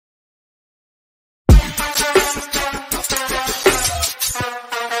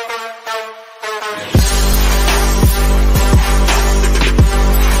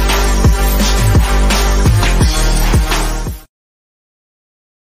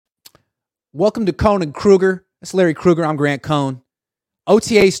Welcome to Cohn and Krueger. That's Larry Krueger. I'm Grant Cohn.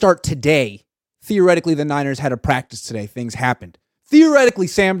 OTAs start today. Theoretically, the Niners had a practice today. Things happened. Theoretically,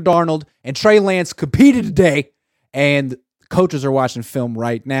 Sam Darnold and Trey Lance competed today, and coaches are watching film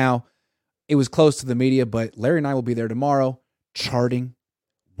right now. It was close to the media, but Larry and I will be there tomorrow, charting,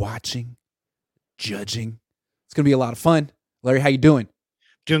 watching, judging. It's going to be a lot of fun. Larry, how you doing?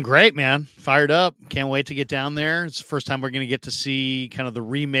 Doing great, man. Fired up. Can't wait to get down there. It's the first time we're going to get to see kind of the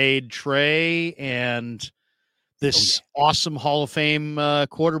remade Trey and this awesome Hall of Fame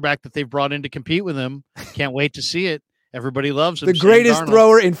quarterback that they've brought in to compete with him. Can't wait to see it. Everybody loves him. The greatest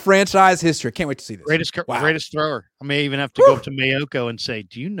thrower in franchise history. Can't wait to see this. Greatest thrower. I may even have to go up to Mayoko and say,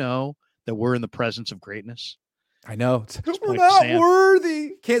 do you know that we're in the presence of greatness? I know. We're not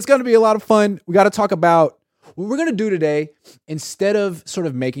worthy. It's going to be a lot of fun. We got to talk about what we're going to do today. Instead of sort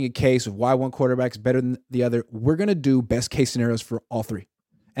of making a case of why one quarterback is better than the other, we're going to do best case scenarios for all three.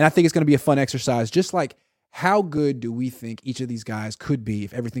 And I think it's going to be a fun exercise, just like how good do we think each of these guys could be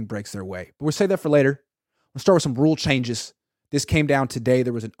if everything breaks their way. But we'll save that for later. We'll start with some rule changes. This came down today.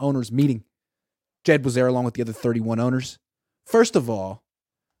 There was an owners meeting. Jed was there along with the other 31 owners. First of all,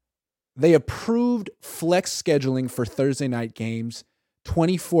 they approved flex scheduling for Thursday night games,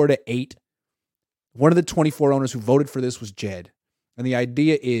 24-8. One of the 24 owners who voted for this was Jed. And the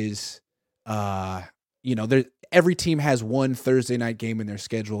idea is, every team has one Thursday night game in their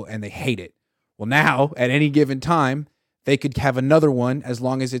schedule and they hate it. Well, now at any given time, they could have another one as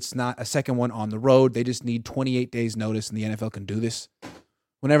long as it's not a second one on the road. They just need 28 days notice and the NFL can do this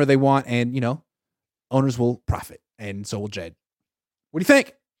whenever they want. And, owners will profit. And so will Jed. What do you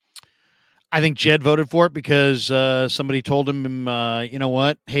think? I think Jed voted for it because somebody told him, you know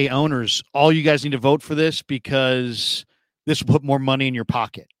what? Hey, owners, all you guys need to vote for this because this will put more money in your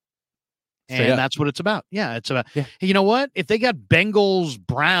pocket. And that's what it's about. Yeah, it's about, Hey, you know what? If they got Bengals,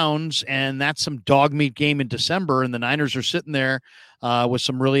 Browns, and that's some dog meat game in December, and the Niners are sitting there with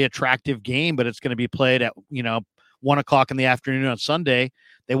some really attractive game, but it's going to be played at, 1:00 in the afternoon on Sunday,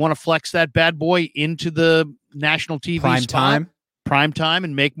 they want to flex that bad boy into the national TV prime time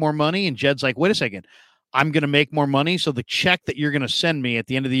and make more money. And Jed's like, wait a second, I'm going to make more money. So the check that you're going to send me at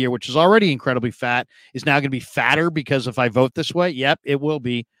the end of the year, which is already incredibly fat, is now going to be fatter because if I vote this way, yep, it will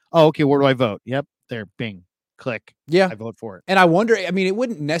be. Oh, okay. Where do I vote? Yep. There. Bing. Click. Yeah. I vote for it. And I wonder, it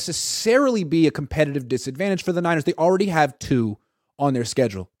wouldn't necessarily be a competitive disadvantage for the Niners. They already have two on their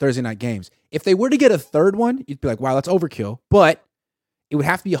schedule, Thursday night games. If they were to get a third one, you'd be like, wow, that's overkill. But it would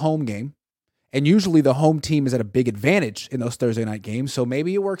have to be a home game. And usually the home team is at a big advantage in those Thursday night games. So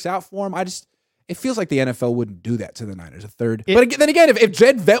maybe it works out for them. It feels like the NFL wouldn't do that to the Niners, a third. But then again, if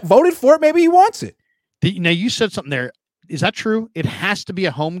Jed voted for it, maybe he wants it. Now, you said something there. Is that true? It has to be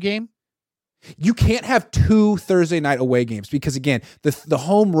a home game? You can't have two Thursday night away games because, again, the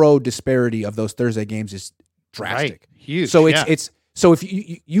home road disparity of those Thursday games is drastic. Right. Huge. So so if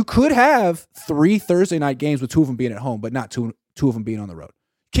you could have three Thursday night games with two of them being at home, but not two of them being on the road.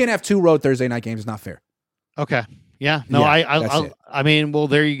 Can't have two road Thursday night games. It's not fair. Okay. Yeah. No, well,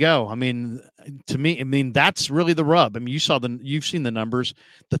 there you go. To me, that's really the rub. You've seen the numbers.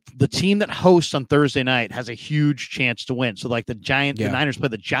 The team that hosts on Thursday night has a huge chance to win. So like the Niners play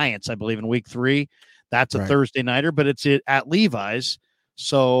the Giants, I believe, in week 3. That's a Thursday nighter, but it's at Levi's.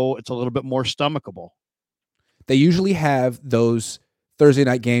 So it's a little bit more stomachable. They usually have those Thursday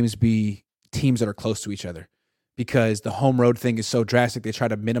night games be teams that are close to each other. Because the home road thing is so drastic, they try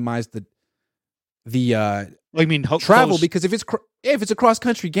to minimize the travel. Because if it's a cross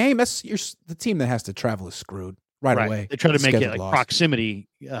country game, the team that has to travel is screwed right away. They try to make it like proximity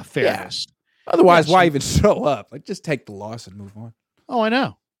fairness. Yeah. Otherwise, why even show up? Like just take the loss and move on. Oh, I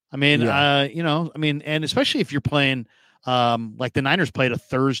know. And especially if you're playing like the Niners played a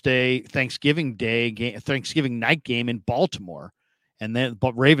Thursday Thanksgiving night game in Baltimore,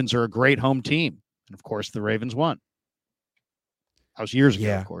 but Ravens are a great home team. And of course, the Ravens won. That was years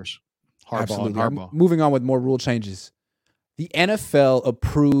ago, of course. Harbaugh. Moving on with more rule changes. The NFL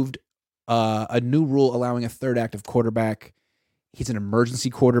approved a new rule allowing a third active quarterback. He's an emergency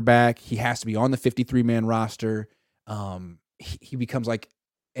quarterback. He has to be on the 53-man roster. He becomes like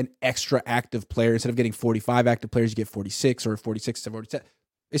an extra active player. Instead of getting 45 active players, you get 46 or 46 to 47.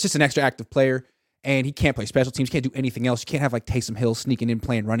 It's just an extra active player. And he can't play special teams. Can't do anything else. You can't have like Taysom Hill sneaking in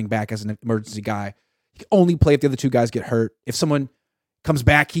playing running back as an emergency guy. He can only play if the other two guys get hurt. If someone comes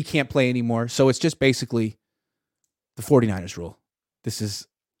back, he can't play anymore. So it's just basically the 49ers rule. This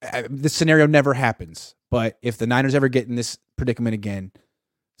scenario never happens. But if the Niners ever get in this predicament again,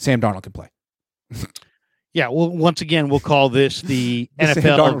 Sam Darnold can play. Yeah, well, once again, we'll call this the NFL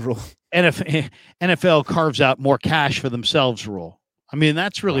Sam Darnold rule. NFL carves out more cash for themselves rule. I mean,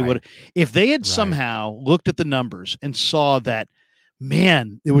 that's really Right. if they had Right. somehow looked at the numbers and saw that,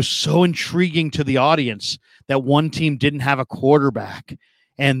 man, it was so intriguing to the audience that one team didn't have a quarterback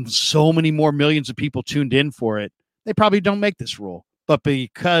and so many more millions of people tuned in for it, they probably don't make this rule. But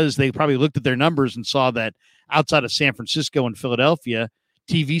because they probably looked at their numbers and saw that outside of San Francisco and Philadelphia,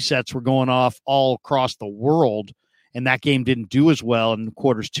 TV sets were going off all across the world, and that game didn't do as well in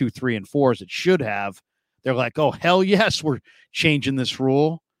quarters 2, 3, and 4 as it should have. They're like, oh, hell yes, we're changing this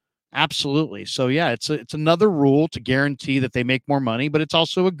rule. Absolutely. So, yeah, it's another rule to guarantee that they make more money, but it's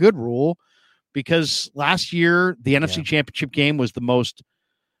also a good rule because last year the NFC Championship game was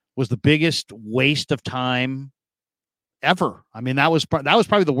the biggest waste of time ever. I mean, that was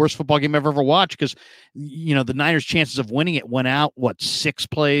probably the worst football game I've ever watched because, the Niners' chances of winning it went out, 6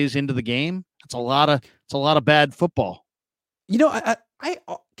 plays into the game? It's a lot of bad football. I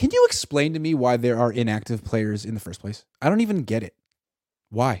can you explain to me why there are inactive players in the first place? I don't even get it.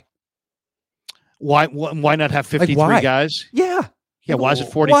 Why? Why not have 53 guys? Yeah. Yeah. Why is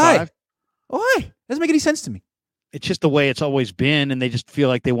it 45? Why? Doesn't make any sense to me. It's just the way it's always been, and they just feel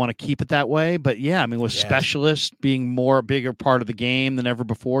like they want to keep it that way. But yeah, I mean, with specialists being a bigger part of the game than ever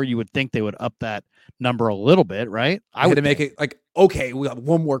before, you would think they would up that number a little bit, right? I would make it like, okay, we got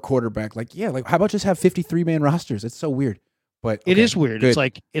one more quarterback. Like, yeah, how about just have 53-man rosters? It's so weird. But it is weird. Good.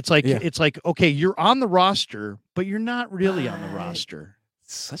 It's like, okay, you're on the roster, but you're not really on the roster.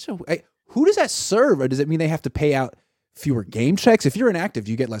 Who does that serve? Or does it mean they have to pay out fewer game checks? If you're inactive,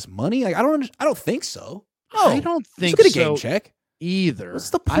 do you get less money? Like, I don't think so. No, I don't think so. Get a so game check either. What's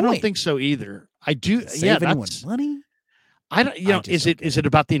the point? I don't think so either. I do. Save anyone money? I don't. Is it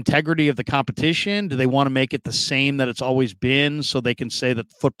about the integrity of the competition? Do they want to make it the same that it's always been, so they can say that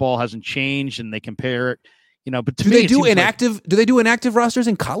football hasn't changed and they compare it? But to me, do they do inactive rosters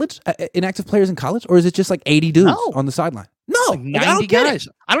in college? Inactive players in college, or is it just like 80 dudes on the sideline? No, like 90 guys.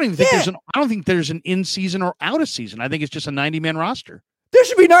 I don't even think I don't think there's an in season or out of season. I think it's just a 90-man roster. There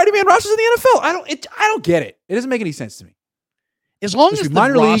should be 90-man rosters in the NFL. I don't get it. It doesn't make any sense to me. As long as the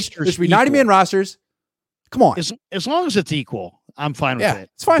minor leagues, there should be 90-man rosters. Come on. As long as it's equal, I'm fine with it.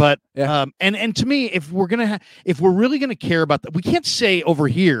 It's fine. But and to me, if we're really gonna care about that, we can't say over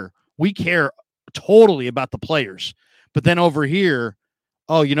here we care totally about the players, but then over here,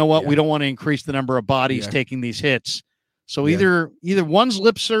 oh, you know what? We don't want to increase the number of bodies taking these hits. So either one's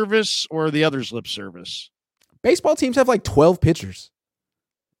lip service or the other's lip service. Baseball teams have like 12 pitchers.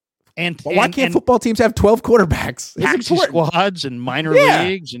 But why can't football teams have 12 quarterbacks? Taxi squads and minor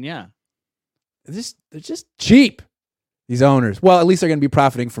leagues and they're just cheap. These owners. Well, at least they're going to be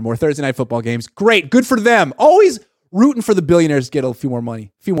profiting from more Thursday night football games. Great, good for them. Always rooting for the billionaires to get a few more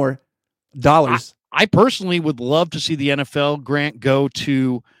money, a few more dollars. I personally would love to see the NFL go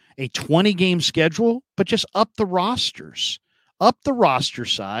to a 20-game schedule, but just up the rosters. Up the roster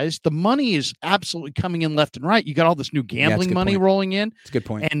size. The money is absolutely coming in left and right. You got all this new gambling money rolling in. It's a good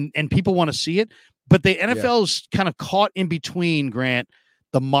point. And people want to see it. But the NFL is kind of caught in between, Grant,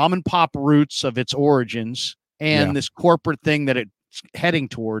 the mom and pop roots of its origins and this corporate thing that it's heading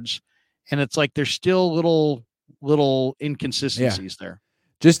towards. And it's like there's still little inconsistencies there.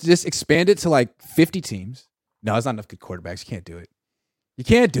 Just expand it to like 50 teams. No, it's not enough good quarterbacks. You can't do it. You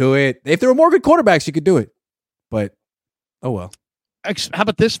can't do it. If there were more good quarterbacks, you could do it. But oh well. How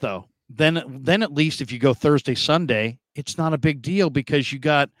about this though? Then at least if you go Thursday, Sunday, it's not a big deal because you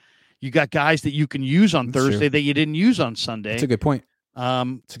got guys that you can use on Thursday that you didn't use on Sunday. That's a good point.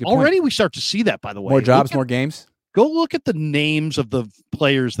 Already we start to see that, by the way. More jobs, more games. Go look at the names of the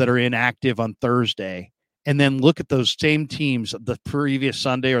players that are inactive on Thursday, and then look at those same teams the previous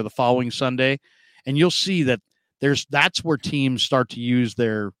Sunday or the following Sunday, and you'll see that that's where teams start to use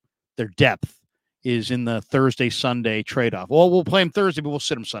their depth is in the Thursday, Sunday trade-off. Well, we'll play them Thursday, but we'll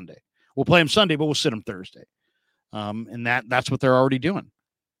sit them Sunday. We'll play them Sunday, but we'll sit them Thursday. And that's what they're already doing.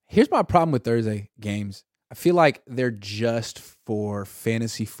 Here's my problem with Thursday games. I feel like they're just for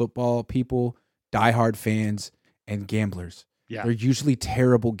fantasy football people, diehard fans, and gamblers. Yeah. They're usually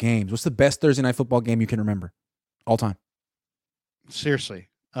terrible games. What's the best Thursday night football game you can remember all time? Seriously.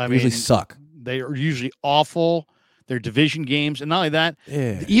 They usually suck. They are usually awful. They're division games. And not only that,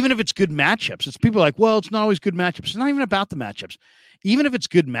 even if it's good matchups, it's people are like, well, it's not always good matchups. It's not even about the matchups. Even if it's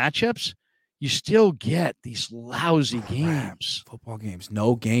good matchups, you still get these lousy games. Football games,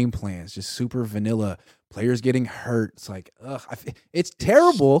 no game plans, just super vanilla. Players getting hurt. It's like, it's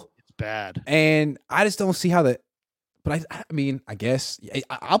terrible. It's bad. And I just don't see how that. But I mean, I guess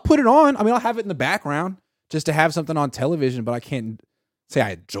I'll put it on. I mean, I'll have it in the background just to have something on television, but I can't say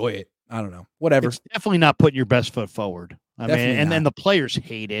I enjoy it. I don't know. Whatever. It's definitely not putting your best foot forward. I mean, and then the players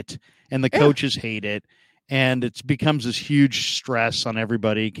hate it and the coaches hate it. and it becomes this huge stress on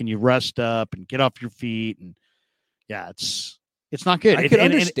everybody. Can you rest up and get off your feet? And yeah, it's not good. I could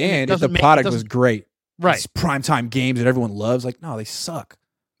understand if the product was great. Right. It's primetime games that everyone loves. Like, no, they suck.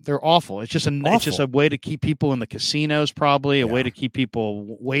 They're awful. It's just a way to keep people in the casinos, probably a way to keep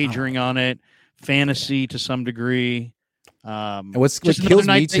people wagering on it, fantasy to some degree. And what kills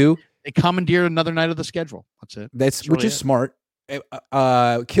me too, they commandeer another night of the schedule. That's it. Which is smart.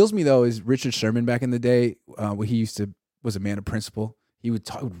 Kills me though is Richard Sherman back in the day, when he was a man of principle. He would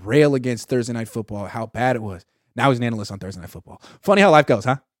rail against Thursday Night Football, how bad it was. Now he's an analyst on Thursday Night Football. Funny how life goes,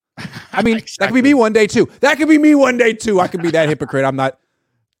 huh? I mean, That could be me one day too. I could be that hypocrite. I'm not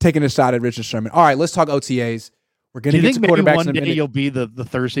taking a shot at Richard Sherman. All right, let's talk OTAs. We're going to get to quarterbacks in a minute. You'll be the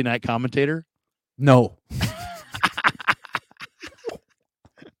Thursday night commentator? No.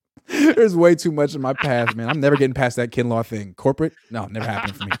 There's way too much in my past, man. I'm never getting past that Kinlaw thing. Corporate? No, never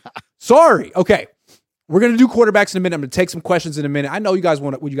happened for me. Sorry. Okay. We're going to do quarterbacks in a minute. I'm going to take some questions in a minute. I know you guys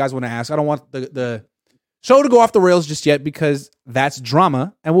want what you guys want to ask. I don't want the show to go off the rails just yet because that's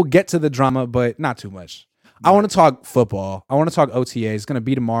drama, and we'll get to the drama, but not too much. I want to talk football. I want to talk OTAs. It's going to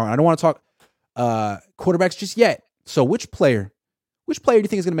be tomorrow. I don't want to talk quarterbacks just yet. So which player do you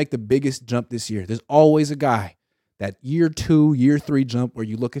think is going to make the biggest jump this year? There's always a guy, that year 2, year 3 jump where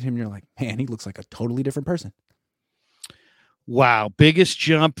you look at him and you're like, man, he looks like a totally different person. Wow. Biggest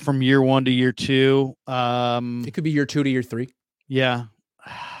jump from year 1 to year 2. It could be year 2 to year 3. Yeah.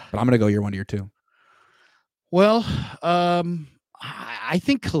 But I'm going to go year 1 to year 2. Well, I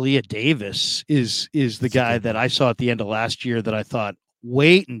think Kalia Davis is the guy that I saw at the end of last year that I thought,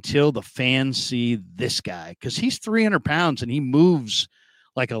 wait until the fans see this guy, because he's 300 pounds and he moves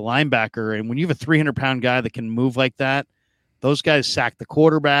like a linebacker. And when you have a 300-pound guy that can move like that, those guys sack the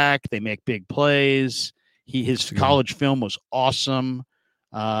quarterback. They make big plays. His college film was awesome.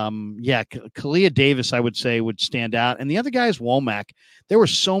 Kalia Davis, I would say, would stand out. And the other guy is Womack. There were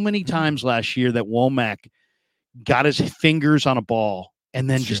so many times last year that Womack got his fingers on a ball and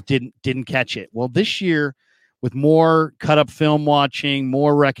then just didn't catch it. Well, this year, with more cut-up film watching,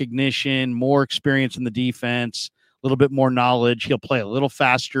 more recognition, more experience in the defense, a little bit more knowledge, he'll play a little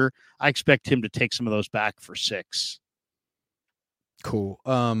faster. I expect him to take some of those back for 6. Cool.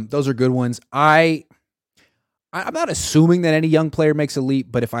 Those are good ones. I'm not assuming that any young player makes a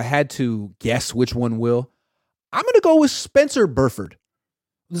leap, but if I had to guess which one will, I'm going to go with Spencer Burford.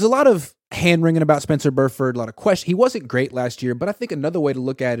 There's a lot of hand-wringing about Spencer Burford, a lot of questions. He wasn't great last year, but I think another way to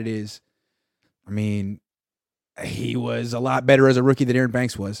look at it is, he was a lot better as a rookie than Aaron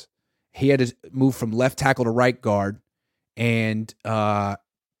Banks was. He had to move from left tackle to right guard, and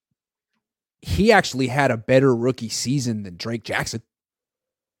he actually had a better rookie season than Drake Jackson.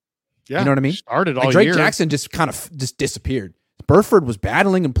 Yeah, you know what I mean? Started all Drake year. Jackson just kind of disappeared. Burford was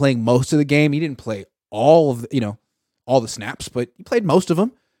battling and playing most of the game. He didn't play all the snaps, but he played most of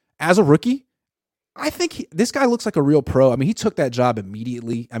them as a rookie. I think this guy looks like a real pro. He took that job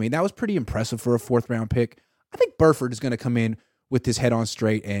immediately. That was pretty impressive for a 4th round pick. I think Burford is going to come in with his head on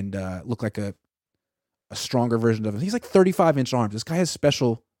straight and look like a stronger version of him. He's like 35-inch arms. This guy has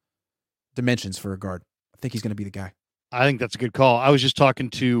special dimensions for a guard. I think he's going to be the guy. I think that's a good call. I was just talking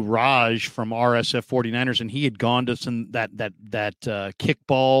to Raj from RSF 49ers, and he had gone to that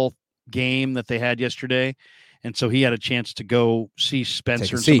kickball game that they had yesterday. And so he had a chance to go see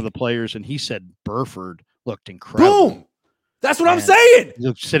Spencer and some of the players, and he said Burford looked incredible. Boom! That's what I'm saying.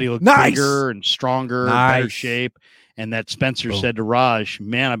 He said he looked bigger and stronger, better shape. And that Spencer said to Raj,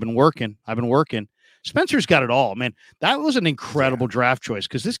 man, I've been working. Spencer's got it all, man. That was an incredible draft choice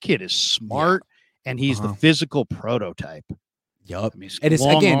because this kid is smart and he's the physical prototype. Yup. And it's,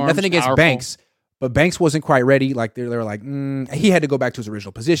 again, arms, nothing against Banks, but Banks wasn't quite ready. Like they were like, he had to go back to his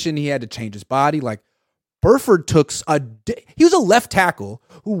original position. He had to change his body. Like Burford he was a left tackle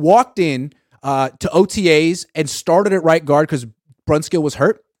who walked in to OTAs and started at right guard because Brunskill was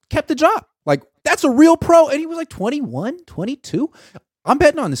hurt, kept the job. Like, that's a real pro. And he was like 21, 22. I'm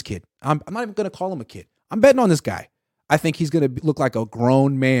betting on this kid. I'm not even going to call him a kid. I'm betting on this guy. I think he's going to look like a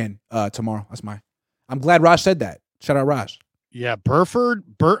grown man tomorrow. I'm glad Raj said that. Shout out Raj. Yeah, Burford.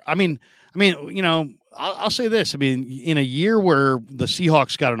 I'll say this. In a year where the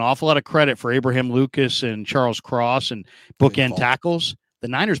Seahawks got an awful lot of credit for Abraham Lucas and Charles Cross and bookend tackles, the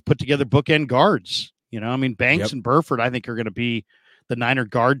Niners put together bookend guards. Banks and Burford, I think, are going to be the Niner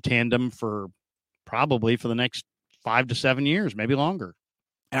guard tandem for the next 5 to 7 years, maybe longer.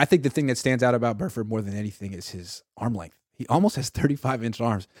 And I think the thing that stands out about Burford more than anything is his arm length. He almost has 35-inch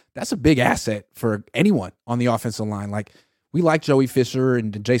arms. That's a big asset for anyone on the offensive line. Like, we like Joey Fisher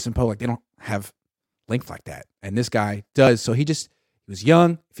and Jason Poe. Like, they don't have length like that. And this guy does. So he was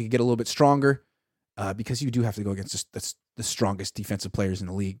young. If he could get a little bit stronger, because you do have to go against the strongest defensive players in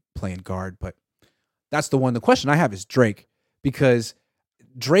the league playing guard. But that's the one. The question I have is Drake, because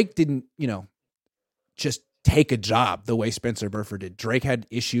Drake didn't, just take a job the way Spencer Burford did. Drake had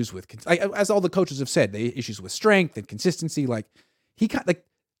issues with, as all the coaches have said, they issues with strength and consistency. Like I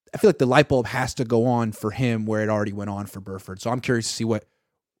feel like the light bulb has to go on for him where it already went on for Burford. So I'm curious to see what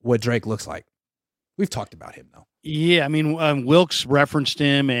Drake looks like. We've talked about him though. Yeah, I mean, Wilkes referenced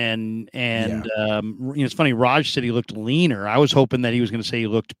him, and it's funny. Raj said he looked leaner. I was hoping that he was going to say he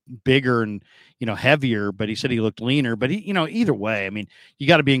looked bigger and heavier, but he said he looked leaner. But either way, I mean, you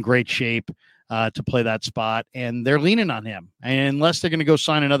got to be in great shape to play that spot, and they're leaning on him. And unless they're going to go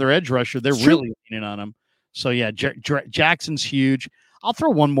sign another edge rusher, they're really leaning on him. So yeah, Jackson's huge. I'll throw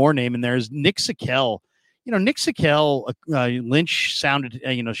one more name in there is Nick Sakel. Nick Sakel, Lynch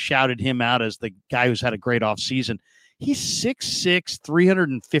shouted him out as the guy who's had a great offseason. He's 6'6",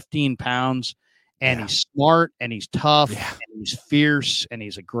 315 pounds, and he's smart, and he's tough, and he's fierce, and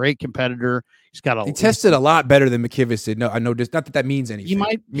he's a great competitor. He tested a lot better than McKivitz did. No, I know not that means anything.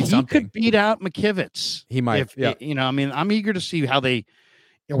 He could beat out McKivitz. He might. I'm eager to see how are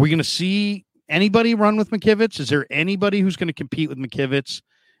we going to see anybody run with McKivitz? Is there anybody who's going to compete with McKivitz?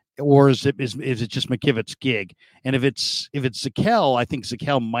 Or is it just McKivitz's gig? And if it's Zakel, I think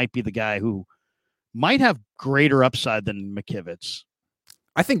Zakel might be the guy who might have greater upside than McKivitz.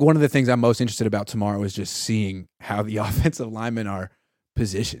 I think one of the things I'm most interested about tomorrow is just seeing how the offensive linemen are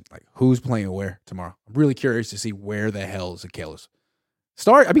positioned, like who's playing where tomorrow. I'm really curious to see where the hell Zakel is.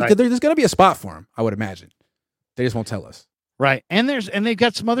 There's going to be a spot for him, I would imagine. They just won't tell us. Right. And they've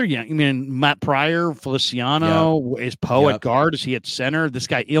got some other young, Matt Pryor, Feliciano, is Poe at guard. Is he at center? This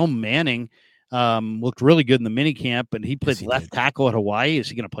guy, Il Manning, looked really good in the minicamp, and he played left tackle at Hawaii. Is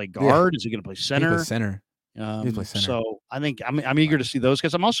he going to play guard? Is he going to play center? He plays center. So I think I'm eager to see those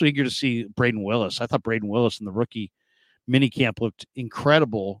guys. I'm also eager to see Braden Willis. I thought Braden Willis in the rookie minicamp looked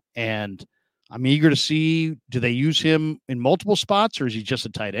incredible, and I'm eager to see, do they use him in multiple spots, or is he just a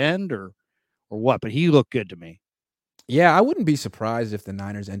tight end or what? But he looked good to me. Yeah, I wouldn't be surprised if the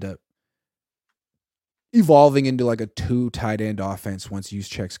Niners end up evolving into like a 2 tight end offense once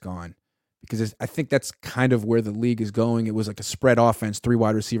Juszczyk's gone, because I think that's kind of where the league is going. It was like a spread offense, 3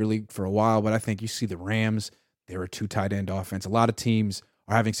 wide receiver league for a while, but I think you see the Rams, they were a 2 tight end offense. A lot of teams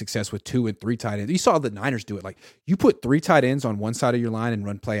are having success with 2 and 3 tight ends. You saw the Niners do it. Like, you put 3 tight ends on one side of your line and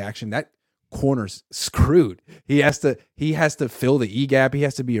run play action, that corner's screwed. He has to fill the E gap. He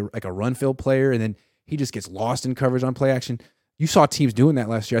has to be like a run fill player, and then he just gets lost in coverage on play action. You saw teams doing that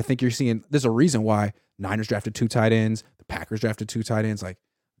last year. I think you're seeing, there's a reason why Niners drafted 2 tight ends. The Packers drafted 2 tight ends. Like,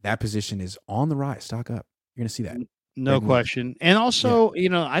 that position is on the rise. Stock up. You're going to see that. No question. And also,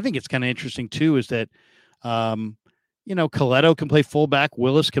 I think it's kind of interesting too, is that, Coletto can play fullback.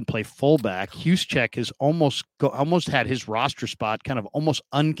 Willis can play fullback. Juszczyk has almost had his roster spot kind of almost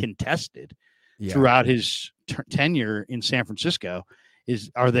uncontested throughout his tenure in San Francisco.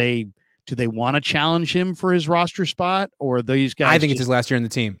 Do they want to challenge him for his roster spot, or are these guys? I think it's his last year in the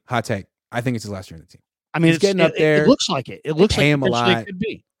team. Hot take. I think it's his last year in the team. I mean, he's getting up there. It looks like it. It looks like him a lot. It could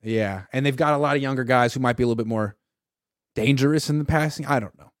be. Yeah, and they've got a lot of younger guys who might be a little bit more dangerous in the passing. I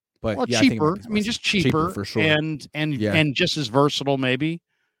don't know, but cheaper. I mean, just cheaper for sure, and just as versatile, maybe.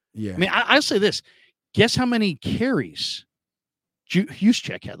 Yeah. I mean, I'll say this: guess how many carries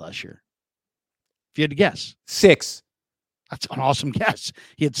Juszczyk had last year? If you had to guess, 6. That's an awesome guess.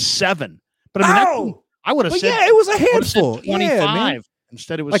 He had 7. But I mean, I would have said, it was a handful. 25.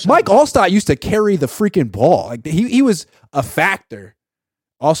 Instead, it was like 7. Mike Allstott used to carry the freaking ball. Like, he was a factor.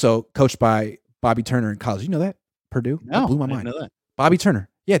 Also coached by Bobby Turner in college. You know that? Purdue? No, that blew my I mind. didn't know that. Bobby Turner.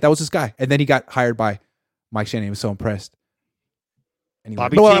 Yeah, that was this guy. And then he got hired by Mike Shanahan. He was so impressed. Anyway, I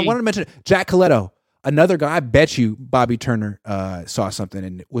wanted to mention Jack Coletto, another guy. I bet you Bobby Turner saw something,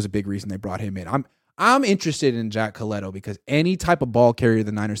 and it was a big reason they brought him in. I'm interested in Jack Coletto because any type of ball carrier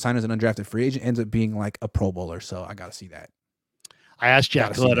the Niners sign as an undrafted free agent ends up being like a Pro Bowler. So I got to see that. I asked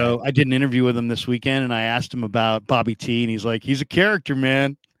Jack Coletto. I did an interview with him this weekend, and I asked him about Bobby T, and he's like, he's a character,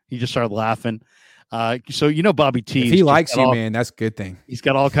 man. He just started laughing. So Bobby T. If he likes you, man, that's a good thing. He's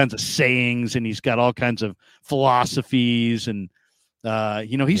got all kinds of sayings, and he's got all kinds of philosophies, and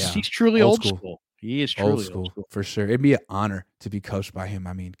he's truly old school. He is truly old school for sure. It'd be an honor to be coached by him.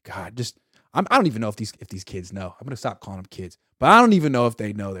 I mean, God, I don't even know if these kids know. I'm going to stop calling them kids, but I don't even know if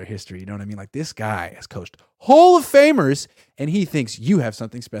they know their history. You know what I mean? Like, this guy has coached Hall of Famers, and he thinks you have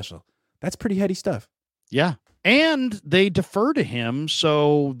something special. That's pretty heady stuff. Yeah. And they defer to him.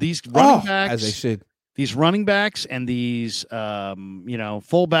 So these running backs, as they should, these running backs and these,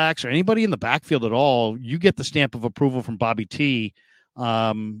 fullbacks or anybody in the backfield at all, you get the stamp of approval from Bobby T.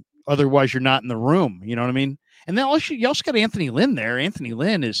 Otherwise, you're not in the room. You know what I mean? And then you also got Anthony Lynn there. Anthony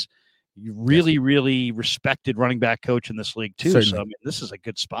Lynn is really, really respected running back coach in this league too. Certainly. So I mean, this is a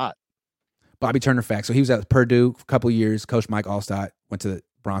good spot. Bobby Turner fact. So he was at Purdue for a couple of years. Coach Mike Allstott went to the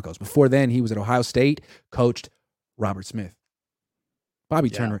Broncos. Before then, he was at Ohio State. Coached Robert Smith. Bobby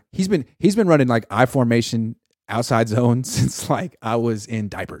Turner. He's been running like I formation outside zone since like I was in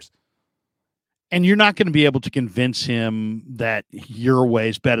diapers. And you're not going to be able to convince him that your way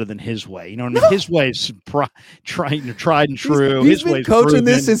is better than his way. You know what I mean? His way is tried and true. He's been coaching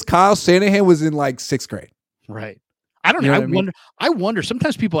this since Kyle Shanahan was in like 6th grade. Right. I don't know. I wonder.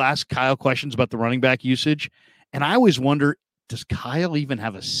 Sometimes people ask Kyle questions about the running back usage, and I always wonder, does Kyle even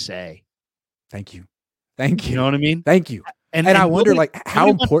have a say? Thank you. You know what I mean? Thank you. And I wonder, like, how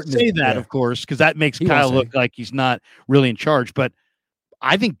important is that? Of course, because that makes Kyle look like he's not really in charge. But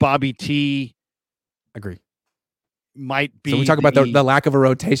I think Bobby T. Agree. Might be. So we talk about the lack of a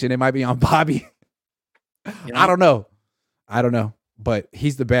rotation. It might be on Bobby. You know? I don't know. But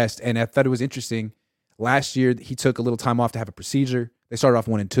he's the best. And I thought it was interesting. Last year, he took a little time off to have a procedure. They started off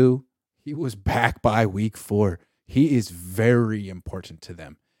 1-2. He was back by week 4. He is very important to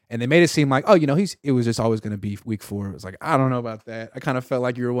them. And they made it seem like, oh, it was just always going to be week 4. It was like, I don't know about that. I kind of felt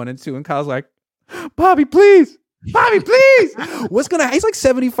like you were 1-2. And Kyle's like, Bobby, please. Bobby, please. He's like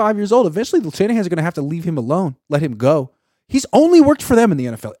 75 years old. Eventually, the Shanahan's are going to have to leave him alone, let him go. He's only worked for them in the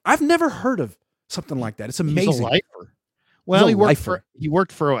NFL. I've never heard of something like that. It's amazing. He's a lifer. Well, he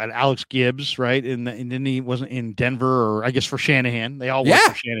worked for Alex Gibbs, right? And then he wasn't in Denver, or I guess for Shanahan. They all work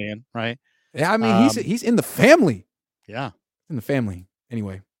for Shanahan, right? Yeah, I mean, he's in the family. Yeah. In the family.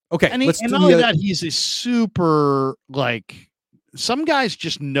 Anyway. Okay. And not only that, he's a super, like, some guys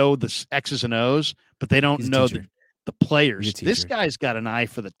just know the X's and O's, but they don't know the players. This guy's got an eye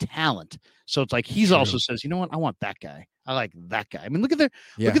for the talent. So it's like he's also says, you know what? I want that guy. I like that guy. I mean, look at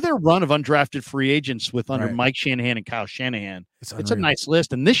their run of undrafted free agents with under Mike Shanahan and Kyle Shanahan. It's a nice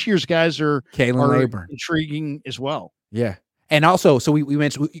list. And this year's guys are intriguing as well. Yeah. And also, so we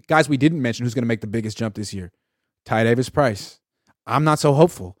mentioned guys we didn't mention who's going to make the biggest jump this year. Ty Davis Price. I'm not so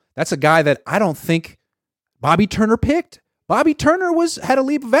hopeful. That's a guy that I don't think Bobby Turner picked. Bobby Turner had a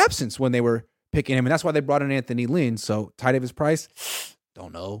leave of absence when they were picking him, and that's why they brought in Anthony Lynn. So Ty Davis Price,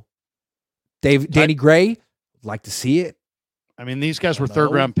 don't know. Danny Gray, like to see it. I mean, these guys were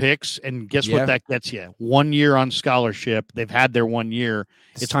third-round picks, and guess what that gets you? 1 year on scholarship. They've had their 1 year.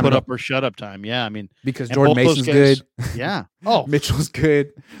 It's put up or shut up time. Yeah, I mean. Because Jordan Mason's good. Yeah. Oh. Mitchell's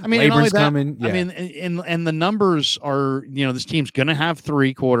good. I mean, Laburn's coming. Yeah. I mean, and the numbers are, this team's going to have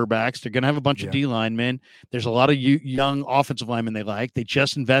 3 quarterbacks. They're going to have a bunch of D linemen. There's a lot of young offensive linemen they like. They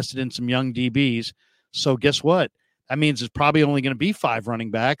just invested in some young DBs. So guess what? That means it's probably only going to be 5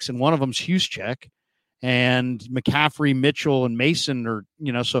 running backs, and one of them's Juszczyk. And McCaffrey, Mitchell, and Mason are,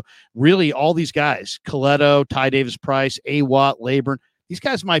 so really all these guys, Coletto, Ty Davis Price, A-Watt, Laburn, these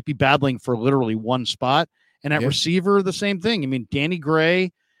guys might be battling for literally one spot. And at receiver, the same thing. I mean, Danny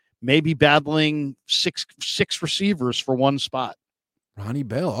Gray may be battling six receivers for one spot. Ronnie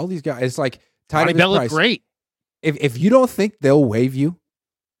Bell, all these guys. It's like Ty Ronnie Davis Bell Price. Is great. If you don't think they'll waive you,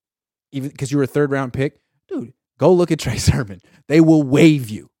 even because you were a 3rd-round pick, dude, go look at Trey Sermon. They will waive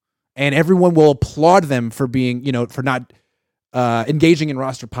you. And everyone will applaud them for being, for not engaging in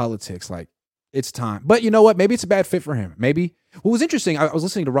roster politics. Like, it's time. But you know what? Maybe it's a bad fit for him. Maybe. What was interesting, I was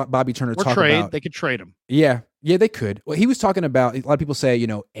listening to Bobby Turner talk about. They could trade him. Yeah, they could. Well, he was talking about, a lot of people say,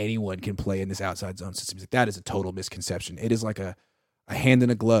 anyone can play in this outside zone system. Like, that is a total misconception. It is like a hand in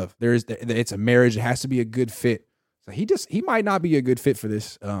a glove. It's a marriage. It has to be a good fit. So he might not be a good fit for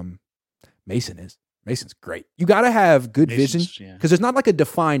this. Mason is. Mason's great. You got to have good vision because there's not like a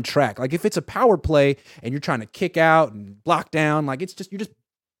defined track. Like if it's a power play and you're trying to kick out and block down, like you're just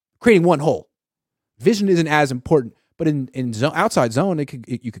creating one hole. Vision isn't as important, but in outside zone,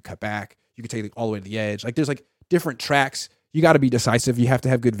 you could cut back. You could take it all the way to the edge. Like there's like different tracks. You got to be decisive. You have to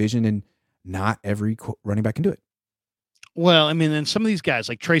have good vision, and not every running back can do it. Well, I mean, and some of these guys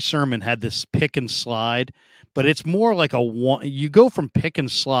like Trey Sermon had this pick and slide. But it's more like you go from pick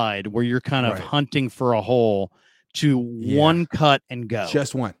and slide where you're kind of hunting for a hole to one cut and go.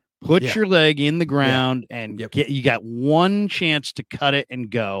 Just one. Put your leg in the ground and you got one chance to cut it and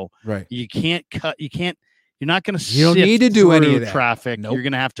go. Right. You can't cut. You're not going to. You don't need to do any of that. Traffic. Nope. You're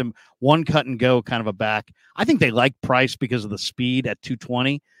going to have to one cut and go kind of a back. I think they like Price because of the speed at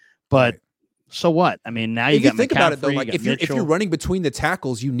 220, but. So what? I mean, now you got think McCaffrey, about it though, like if you're running between the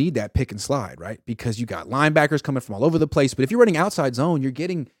tackles, you need that pick and slide, right? Because you got linebackers coming from all over the place. But if you're running outside zone, you're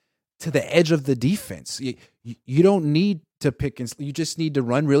getting to the edge of the defense. You don't need to pick and you just need to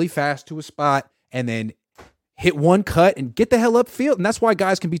run really fast to a spot and then hit one cut and get the hell upfield. And that's why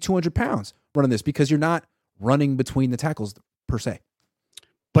guys can be 200 pounds running this, because you're not running between the tackles per se.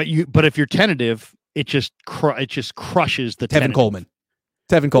 But if you're tentative, it just crushes the Tevin Coleman.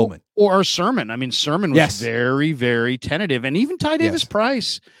 Or Sermon. I mean, Sermon was very, very tentative. And even Ty Davis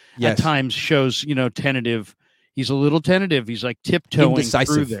Price at times shows, tentative. He's a little tentative. He's like tiptoeing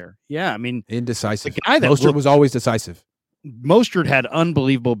through there. Yeah, I mean, indecisive. The guy that Mostert was always decisive. Mostert had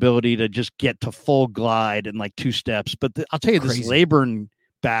unbelievable ability to just get to full glide in like 2 steps. But I'll tell you, this Laburn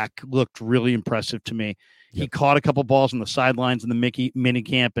back looked really impressive to me. He caught a couple balls on the sidelines in the mini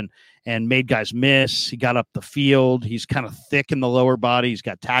camp and made guys miss. He got up the field. He's kind of thick in the lower body. He's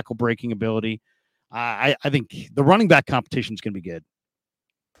got tackle breaking ability. I think the running back competition is going to be good.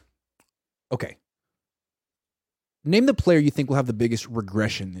 Okay. Name the player you think will have the biggest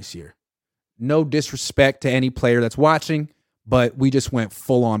regression this year. No disrespect to any player that's watching, but we just went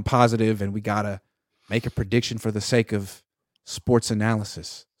full on positive, and we got to make a prediction for the sake of sports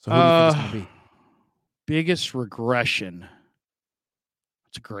analysis. So who do you think it's going to be? Biggest regression.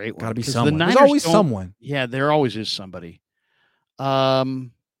 That's a great one. Got to be someone. There's always someone. Yeah, there always is somebody.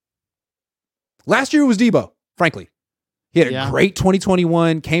 Last year it was Debo, frankly. He had a great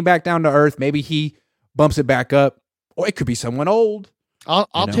 2021, came back down to earth. Maybe he bumps it back up. Or it could be someone old.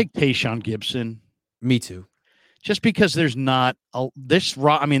 I'll take Tayshaun Gibson. Me too. Just because there's not this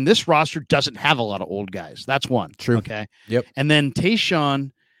roster doesn't have a lot of old guys. That's one. True. Okay. Yep. And then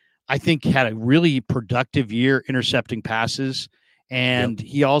Tayshaun, I think, had a really productive year intercepting passes. And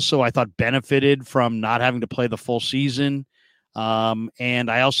he also, I thought, benefited from not having to play the full season. And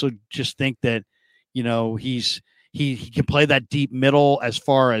I also just think that, he can play that deep middle as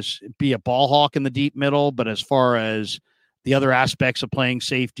far as be a ball hawk in the deep middle. But as far as the other aspects of playing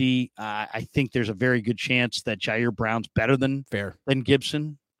safety, I think there's a very good chance that Jair Brown's better than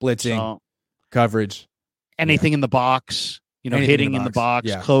Gibson. Blitzing, coverage, anything in the box, hitting in the box,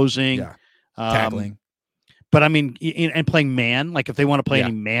 closing, tackling. But I mean, and playing man, like if they want to play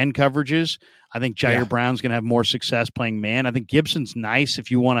any man coverages, I think Jair Brown's going to have more success playing man. I think Gibson's nice if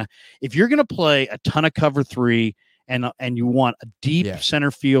you're going to play a ton of cover 3 and you want a deep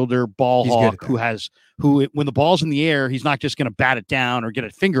center fielder ball hawk who when the ball's in the air, he's not just going to bat it down or get a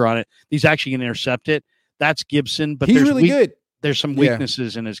finger on it. He's actually going to intercept it. That's Gibson, but he's really good. There's some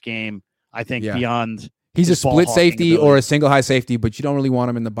weaknesses in his game, I think, beyond. He's a split safety or a single high safety, but you don't really want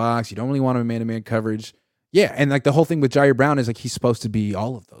him in the box. You don't really want him in man-to-man coverage. Yeah, and like the whole thing with Jair Brown is like he's supposed to be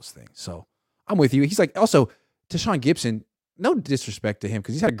all of those things. So I'm with you. He's like also Tayshaun Gibson, no disrespect to him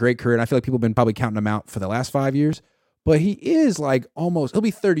because he's had a great career, and I feel like people have been probably counting him out for the last 5 years. But he is like he'll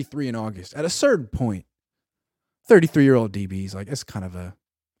be 33 in August. At a certain point, 33-year-old DBs, like it's kind of a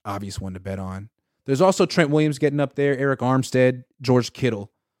obvious one to bet on. There's also Trent Williams getting up there, Eric Armstead, George Kittle.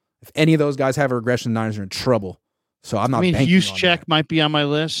 If any of those guys have a regression, the Niners are in trouble. So I'm not. Juszczyk might be on my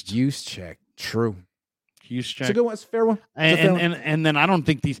list. Juszczyk, true. Juszczyk. It's a good one. It's a fair one. And then I don't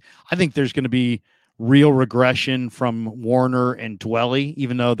think I think there's going to be real regression from Warner and Dwelly,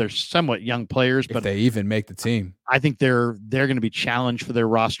 even though they're somewhat young players. But if they even make the team, I think they're going to be challenged for their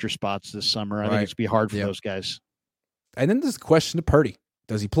roster spots this summer. I think it's going to be hard for those guys. And then there's the question to Purdy.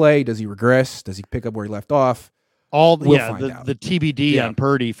 Does he play? Does he regress? Does he pick up where he left off? The TBD on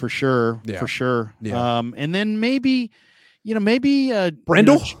Purdy for sure. Yeah. For sure. Yeah. And then maybe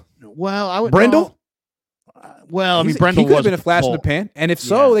Brendel? Brendel? Brendel could have been a flash in the pan. And if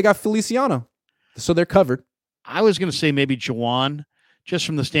so, they got Feliciano. So they're covered. I was going to say maybe Juwan, just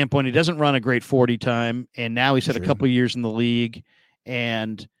from the standpoint, he doesn't run a great 40 time. And now he's had a couple of years in the league.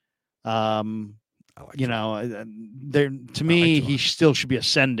 And, he still should be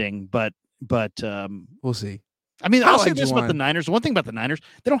ascending, but we'll see. I mean, I'll say this about the Niners. One thing about the Niners,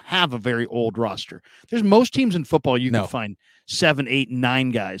 they don't have a very old roster. There's most teams in football you can find 7, 8,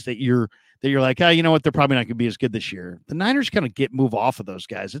 9 guys that you're like, you know what, they're probably not going to be as good this year. The Niners kind of move off of those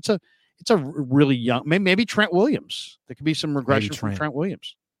guys. It's a really young, maybe Trent Williams. There could be some regression from Trent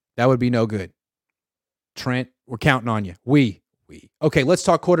Williams. That would be no good. Trent, we're counting on you. We. Okay, let's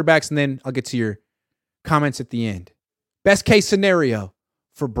talk quarterbacks, and then I'll get to your comments at the end. Best case scenario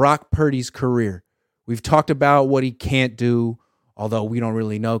for Brock Purdy's career. We've talked about what he can't do, although we don't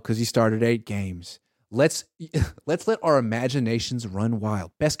really know because he started 8 games. Let's let our imaginations run wild.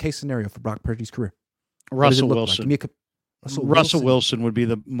 Best case scenario for Brock Purdy's career. Russell Wilson. Like? Russell Wilson would be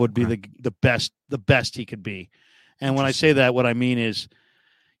the best he could be. And when I say that, what I mean is,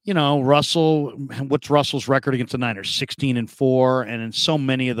 Russell. What's Russell's record against the Niners? 16-4, and in so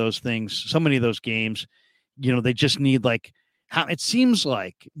many of those games, they just need how it seems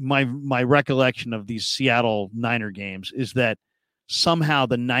like my recollection of these Seattle Niner games is that somehow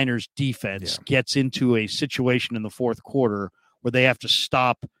the Niners defense gets into a situation in the fourth quarter where they have to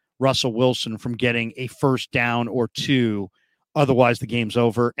stop Russell Wilson from getting a first down or two. Otherwise the game's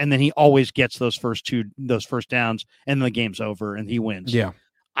over. And then he always gets those first downs and the game's over and he wins. Yeah.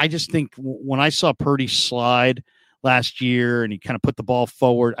 I just think when I saw Purdy slide last year and he kind of put the ball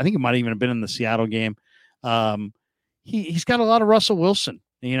forward, I think it might even have been in the Seattle game. He's got a lot of Russell Wilson.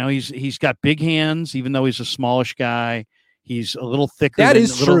 He's got big hands, even though he's a smallish guy. He's a little thicker. That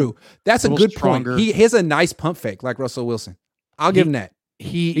is true. That's a good stronger. point. He has a nice pump fake like Russell Wilson. I'll give him that.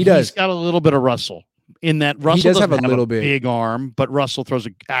 He does. He's got a little bit of Russell in that. Russell does have a little bit big arm, but Russell throws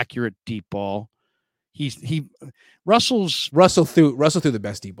an accurate deep ball. Russell threw the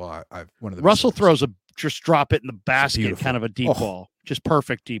best deep ball. Russell throws just drop it in the basket, kind of a deep ball, just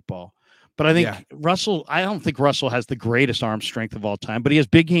perfect deep ball. But I think I don't think Russell has the greatest arm strength of all time, but he has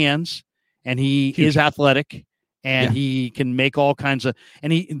big hands and he is athletic and he can make all kinds of,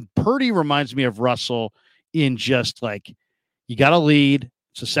 and Purdy reminds me of Russell in just like, you got to lead.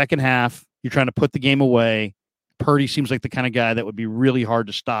 It's the second half. You're trying to put the game away. Purdy seems like the kind of guy that would be really hard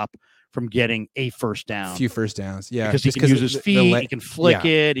to stop from getting a first down. A few first downs. Yeah. Because he can use his feet. He can flick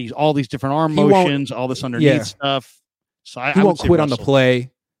it. He's all these different arm motions, all this underneath stuff. So he won't quit on the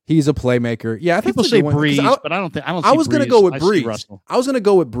play. He's a playmaker. Yeah. I think people say Breeze, but I don't think. I was going to go with Breeze. I was going to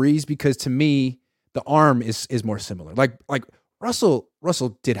go with Breeze because to me, the arm is more similar. Like Russell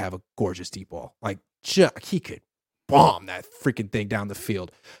did have a gorgeous deep ball. Like he could bomb that freaking thing down the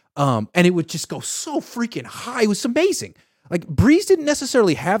field. And it would just go so freaking high. It was amazing. Like Breeze didn't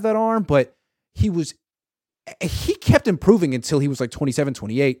necessarily have that arm, but he kept improving until he was like 27,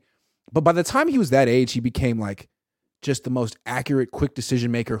 28. But by the time he was that age, he became like just the most accurate, quick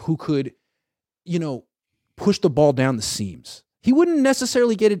decision maker who could, push the ball down the seams. He wouldn't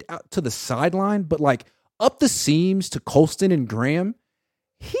necessarily get it out to the sideline, but like up the seams to Colston and Graham,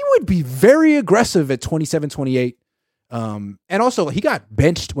 he would be very aggressive at 27, 28. And also he got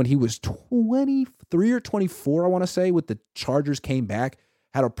benched when he was 23 or 24, I want to say, with the Chargers, came back,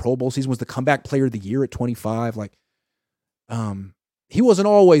 had a Pro Bowl season, was the comeback player of the year at 25. Like, he wasn't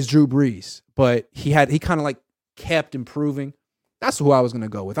always Drew Brees, but he kind of like kept improving. That's who I was going to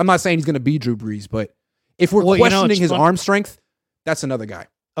go with. I'm not saying he's going to be Drew Brees, but if we're questioning his arm strength, that's another guy.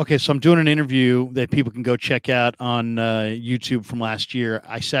 Okay, so I'm doing an interview that people can go check out on YouTube from last year.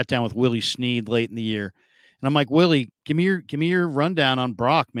 I sat down with Willie Snead late in the year. And I'm like, Willie, give me your rundown on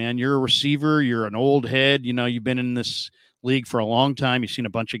Brock, man. You're a receiver. You're an old head. You've been in this league for a long time. You've seen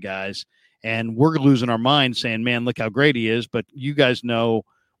a bunch of guys. And we're losing our minds saying, man, look how great he is. But you guys know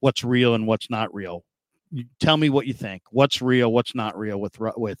what's real and what's not real. You tell me what you think. What's real, what's not real with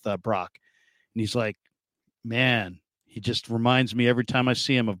Brock. And he's like, man, he just reminds me every time I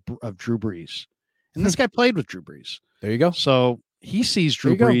see him of Drew Brees. And this guy played with Drew Brees. There you go. So he sees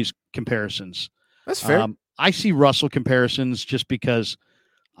Drew Brees comparisons. That's fair. I see Russell comparisons just because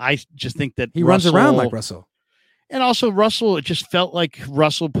I just think that he runs around like Russell. And also Russell, it just felt like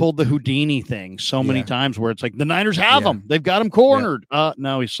Russell pulled the Houdini thing so many times where it's like the Niners have him. They've got him cornered.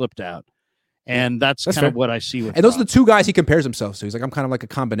 No, he slipped out. And that's kind of what I see with And those are the two guys he compares himself to. He's like, I'm kind of like a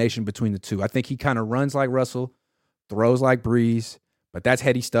combination between the two. I think he kind of runs like Russell, throws like Breeze, but that's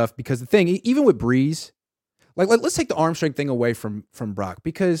heady stuff. Because the thing, even with Breeze, like let's take the arm strength thing away from Brock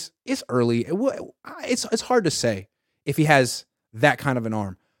because it's early. It's hard to say if he has that kind of an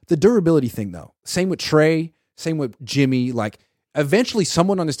arm. The durability thing, though, same with Trey, same with Jimmy. Like eventually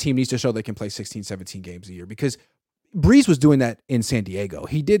someone on this team needs to show they can play 16, 17 games a year because Breeze was doing that in San Diego.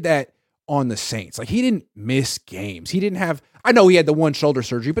 He did that on the Saints. Like he didn't miss games. He didn't have, I know he had the one shoulder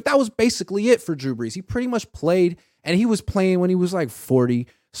surgery, but that was basically it for Drew Brees. He pretty much played, and he was playing when he was like 40.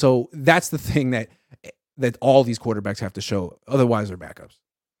 So that's the thing that all these quarterbacks have to show. Otherwise, they're backups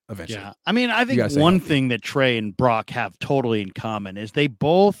eventually. Yeah. I mean, I think one thing that Trey and Brock have totally in common is they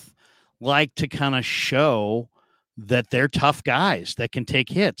both like to kind of show that they're tough guys that can take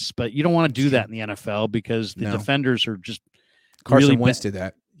hits, but you don't want to do that in the NFL because the defenders are just Carson Wentz did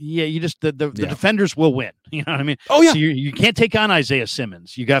that. Yeah, you just the defenders will win. You know what I mean? Oh yeah. So you can't take on Isaiah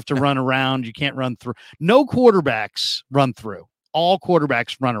Simmons. You have to run around. You can't run through. No quarterbacks run through. All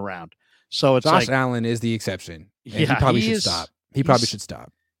quarterbacks run around. So it's Josh Allen is the exception. He probably should stop. He probably should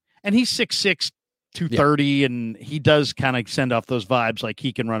stop. And he's 6'6", 230, and he does kind of send off those vibes like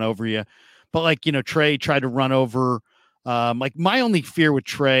he can run over you. But like, Trey tried to run over. Like my only fear with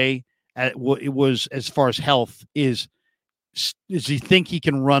Trey, it was as far as health is he think he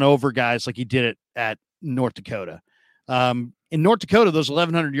can run over guys like he did it at North Dakota. In North Dakota, those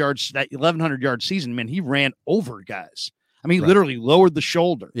 1,100 yards, that 1,100 yard season, man, he ran over guys. I mean, he literally lowered the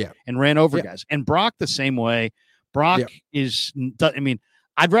shoulder and ran over guys. And Brock the same way, Brock is, I mean,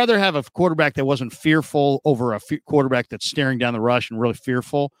 I'd rather have a quarterback that wasn't fearful over a quarterback that's staring down the rush and really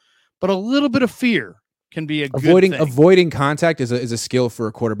fearful, but a little bit of fear can be a good thing. Avoiding contact is a skill for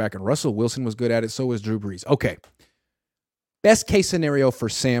a quarterback, and Russell Wilson was good at it. So was Drew Brees. Okay. Best case scenario for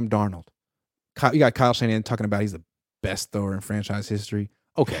Sam Darnold. You got Kyle Shanahan talking about he's the best thrower in franchise history.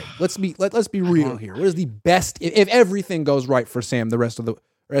 Okay, let's be real here. What is the best if everything goes right for Sam the rest of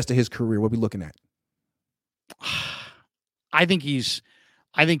his career? What are we looking at? I think he's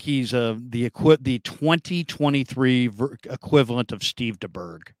the 2023 equivalent of Steve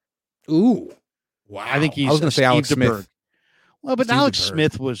DeBerg. Ooh, wow! I think he's. I was going to say Alex Smith. Well, but Alex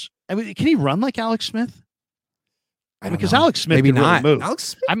Smith was. I mean, can he run like Alex Smith? Because know. Alex Smith maybe can not. Really move. Alex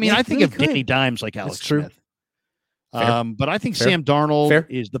Smith, I mean, I think of Danny Dimes like Alex Smith. But I think Sam Darnold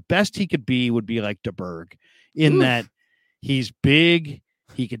is the best he could be. Would be like DeBerg in that he's big.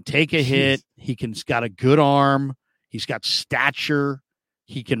 He can take a hit. He's got a good arm. He's got stature.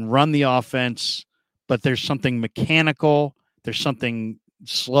 He can run the offense, but there's something mechanical. There's something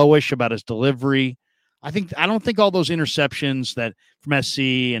slowish about his delivery. I don't think all those interceptions that from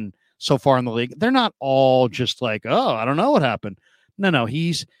SC and so far in the league, they're not all just like, oh, I don't know what happened. No,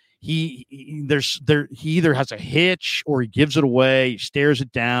 he either has a hitch or he gives it away, he stares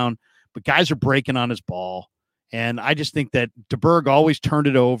it down, but guys are breaking on his ball. And I just think that DeBerg always turned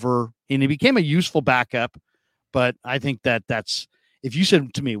it over and he became a useful backup. But I think that's, if you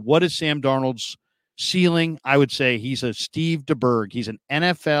said to me, what is Sam Darnold's ceiling? I would say he's a Steve DeBerg. He's an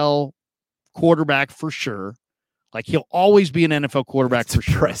NFL quarterback for sure. Like he'll always be an NFL quarterback for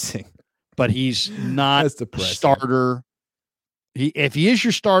sure. But he's not a starter. If he is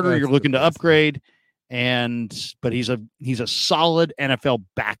your starter, you're looking to upgrade. But he's a solid NFL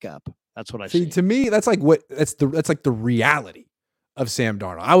backup. That's what I see. To me, that's like the reality of Sam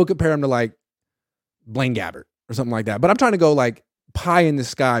Darnold. I would compare him to like Blaine Gabbert or something like that. But I'm trying to go like pie in the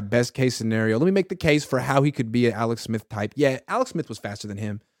sky, best case scenario. Let me make the case for how he could be an Alex Smith type. Yeah, Alex Smith was faster than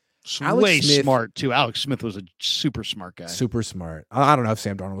him. Way smart too. Alex Smith was a super smart guy. Super smart. I don't know if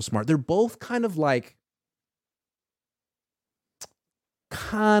Sam Darnold was smart. They're both kind of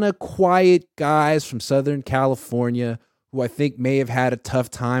quiet guys from Southern California who I think may have had a tough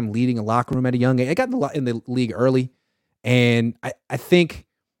time leading a locker room at a young age. I got in the league early, and I think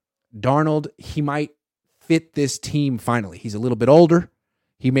Darnold, he might fit this team finally. He's a little bit older.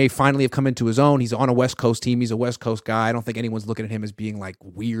 He may finally have come into his own. He's on a West Coast team. He's a West Coast guy. I don't think anyone's looking at him as being like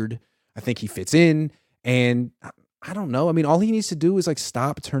weird. I think he fits in. And I don't know. I mean, all he needs to do is like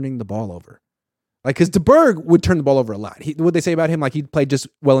stop turning the ball over. Like, because DeBerg would turn the ball over a lot. What they say about him, like he played just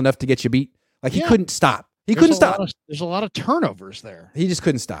well enough to get you beat. Like he couldn't stop. Couldn't stop. There's a lot of turnovers there. He just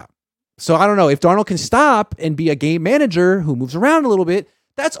couldn't stop. So I don't know if Darnold can stop and be a game manager who moves around a little bit.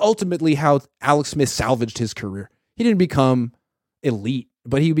 That's ultimately how Alex Smith salvaged his career. He didn't become elite,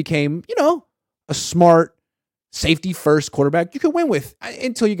 but he became, a smart safety first quarterback you could win with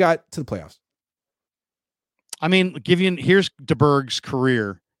until you got to the playoffs. I mean, here's DeBerg's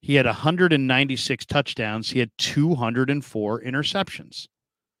career. He had 196 touchdowns. He had 204 interceptions.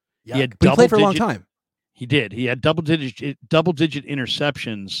 Yeah, he played for a long time. He did. He had double-digit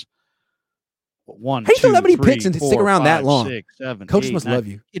interceptions. One, how do you throw that many picks and 4, stick around 5, that long? 6, 7, Coach 8, must 9. love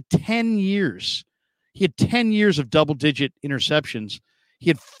you. He had 10 years. He had 10 years of double-digit interceptions.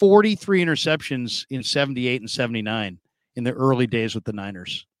 He had 43 interceptions in 78 and 79 in the early days with the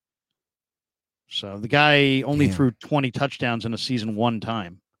Niners. So the guy only threw 20 touchdowns in a season one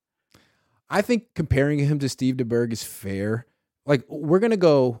time. I think comparing him to Steve DeBerg is fair. Like, we're going to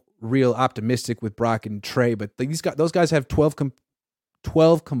go real optimistic with Brock and Trey, but those guys have 12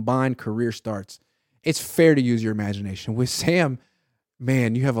 combined career starts. It's fair to use your imagination. With Sam,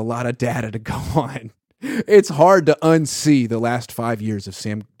 man, you have a lot of data to go on. It's hard to unsee the last 5 years of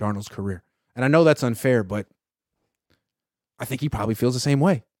Sam Darnold's career. And I know that's unfair, but I think he probably feels the same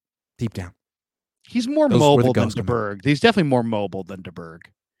way deep down. He's more mobile than DeBerg. He's definitely more mobile than DeBerg.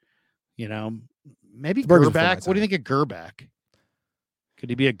 Maybe Gerback. What do you think of Gerback? Could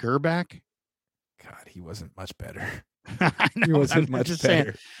he be a Gerback? God, he wasn't much better. He wasn't much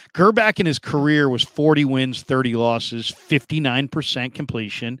better. Gerback in his career was 40 wins, 30 losses, 59%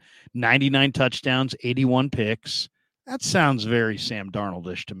 completion, 99 touchdowns, 81 picks. That sounds very Sam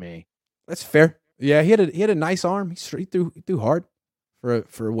Darnold-ish to me. That's fair. Yeah, he had a nice arm. He threw hard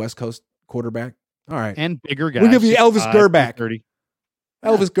for a West Coast quarterback. All right. And bigger guys. We'll give you Elvis Gerback. 30.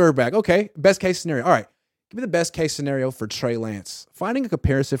 Elvis Gerback. Okay. Best case scenario. All right. Give me the best case scenario for Trey Lance. Finding a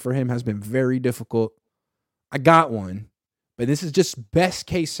comparison for him has been very difficult. I got one, but this is just best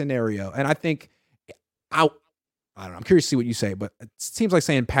case scenario. And I think I don't know. I'm curious to see what you say, but it seems like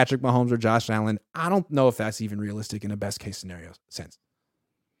saying Patrick Mahomes or Josh Allen. I don't know if that's even realistic in a best case scenario sense.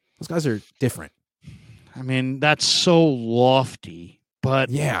 Those guys are different. I mean, that's so lofty, but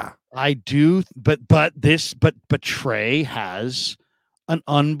yeah, I do. But Trey has an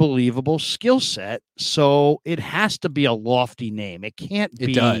unbelievable skill set, so it has to be a lofty name. It can't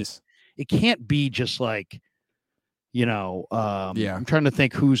be. It does. It can't be just like, yeah. I'm trying to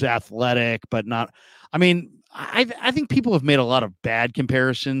think who's athletic, but not. I mean, I think people have made a lot of bad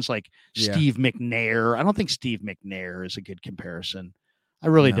comparisons, like Steve McNair. I don't think Steve McNair is a good comparison. I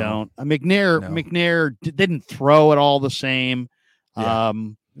really don't. McNair didn't throw it all the same. Yeah.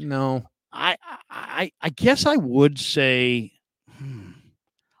 No. I guess I would say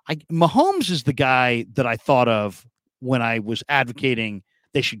Mahomes is the guy that I thought of when I was advocating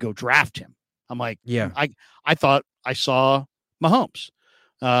they should go draft him. I'm like, I thought I saw Mahomes.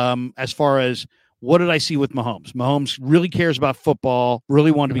 As far as what did I see with Mahomes? Mahomes really cares about football,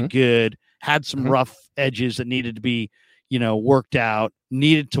 really wanted to be good, had some rough edges that needed to be, worked out,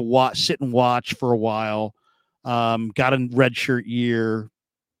 needed to sit and watch for a while, got a redshirt year.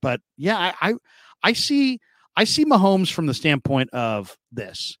 But yeah, I see Mahomes from the standpoint of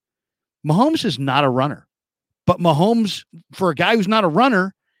this. Mahomes is not a runner, but Mahomes, for a guy who's not a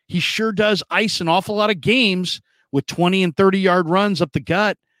runner, he sure does ice an awful lot of games with 20 and 30-yard runs up the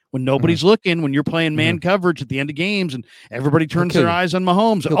gut when nobody's looking, when you're playing man coverage at the end of games and everybody turns their eyes on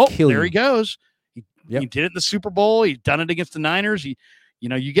Mahomes. There he goes. He did it in the Super Bowl. He's done it against the Niners.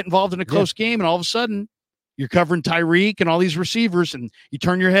 You get involved in a close game and all of a sudden you're covering Tyreek and all these receivers and you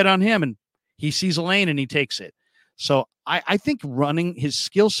turn your head on him and he sees a lane and he takes it. So I think his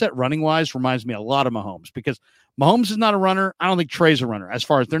skill set running wise reminds me a lot of Mahomes, because Mahomes is not a runner. I don't think Trey's a runner. As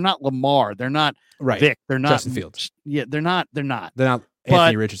far as they're not Lamar, they're not Vic, they're not Justin Fields. Yeah, they're not. They're not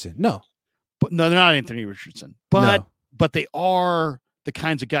Anthony Richardson. No, they're not Anthony Richardson. But they are the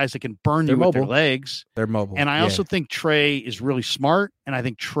kinds of guys that can burn you with their legs. They're mobile. And I also think Trey is really smart, and I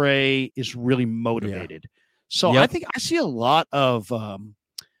think Trey is really motivated. So I think I see a lot of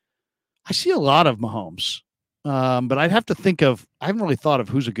Mahomes. But I'd have to think of, I haven't really thought of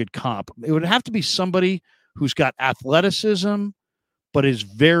who's a good comp. It would have to be somebody who's got athleticism, but is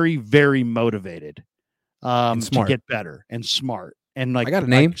very, very motivated to get better and smart. And like, I got a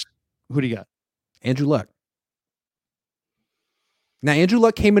name. Who do you got? Andrew Luck. Now, Andrew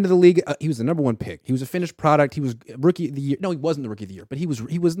Luck came into the league. He was the number one pick. He was a finished product. He was rookie of the year. No, he wasn't the rookie of the year, but he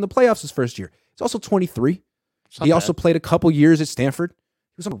was in the playoffs his first year. He's also 23. He also played a couple years at Stanford.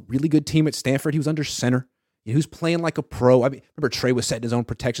 He was on a really good team at Stanford. He was under center. He was playing like a pro. I mean, remember Trey was setting his own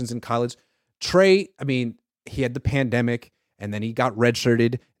protections in college. Trey, I mean, he had the pandemic, and then he got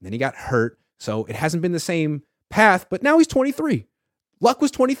redshirted, and then he got hurt. So it hasn't been the same path, but now he's 23. Luck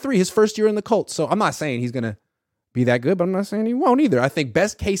was 23 his first year in the Colts. So I'm not saying he's going to be that good, but I'm not saying he won't either. I think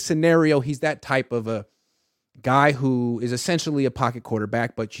best case scenario, he's that type of a guy who is essentially a pocket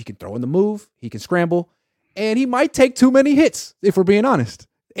quarterback, but he can throw in the move, he can scramble, and he might take too many hits, if we're being honest.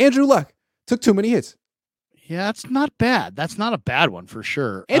 Andrew Luck took too many hits. Yeah, that's not bad. That's not a bad one for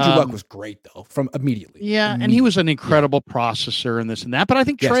sure. Andrew Luck was great, though, from immediately. Yeah, and he was an incredible processor and this and that, but I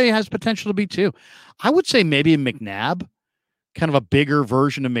think Trey has potential to be too. I would say maybe McNabb, kind of a bigger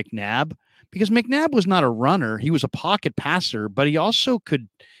version of McNabb, because McNabb was not a runner. He was a pocket passer, but he also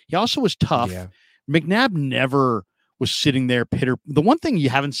was tough. Yeah. McNabb never was sitting there The one thing you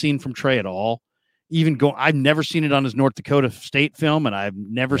haven't seen from Trey at all, I've never seen it on his North Dakota State film, and I've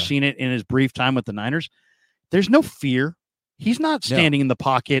never seen it in his brief time with the Niners. There's no fear. He's not standing in the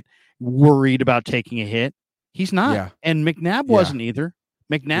pocket worried about taking a hit. He's not. Yeah. And McNabb wasn't either.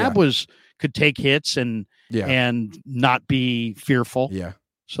 McNabb could take hits and not be fearful. Yeah.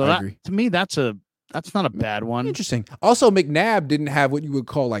 So to me, that's not a bad one. Interesting. Also, McNabb didn't have what you would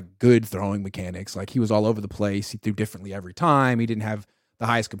call like good throwing mechanics. Like he was all over the place. He threw differently every time. He didn't have the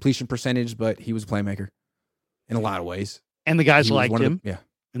highest completion percentage, but he was a playmaker in a lot of ways. And the guys liked him.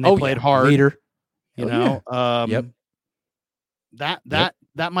 And they played hard. Leader. That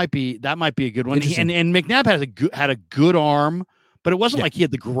might be a good one. And McNabb had a good arm, but it wasn't like he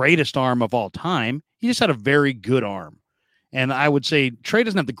had the greatest arm of all time. He just had a very good arm. And I would say Trey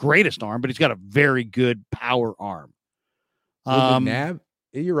doesn't have the greatest arm, but he's got a very good power arm. McNabb,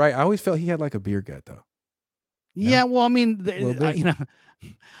 you're right. I always felt he had like a beer gut, though. Yeah, well, I mean,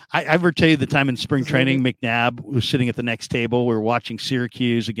 I ever tell you the time in spring training, McNabb was sitting at the next table. We were watching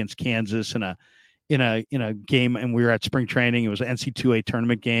Syracuse against Kansas in a game, and we were at spring training. It was an NC2A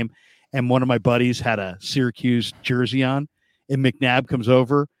tournament game, and one of my buddies had a Syracuse jersey on, and McNabb comes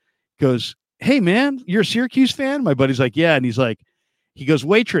over, goes, "Hey man, you're a Syracuse fan?" My buddy's like, "Yeah," and he goes,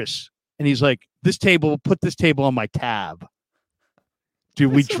 "Waitress," And he's like, put this table on my tab.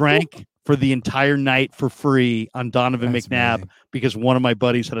 Dude, we drank for the entire night for free on Donovan McNabb amazing. because one of my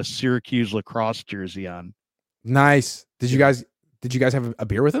buddies had a Syracuse lacrosse jersey on. Nice. Did you guys have a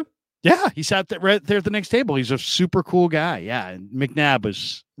beer with him? Yeah, he sat there right there at the next table. He's a super cool guy. Yeah, and McNabb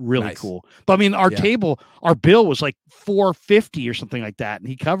was really cool. But I mean, our bill was like $450 or something like that, and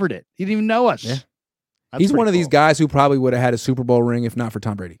he covered it. He didn't even know us. Yeah. That's He's one of cool. these guys who probably would have had a Super Bowl ring if not for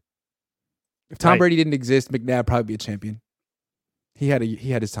Tom Brady. If Tom Brady didn't exist, McNabb probably be a champion. He had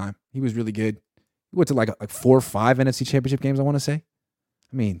his time. He was really good. He went to like 4 or 5 NFC Championship games, I want to say.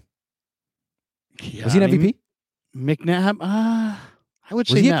 I mean, was he an MVP? McNabb, I would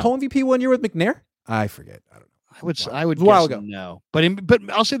say was he no. a co-MVP one year with McNair? I forget. I don't know. I would a while guess ago. no. But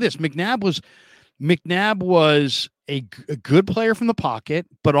I'll say this: McNabb was a good player from the pocket,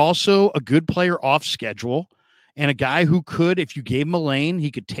 but also a good player off schedule, and a guy who could, if you gave him a lane,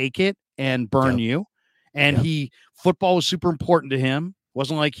 he could take it and burn you. And football was super important to him. It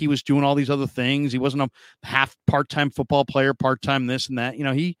wasn't like he was doing all these other things. He wasn't a part-time football player, part-time this and that. You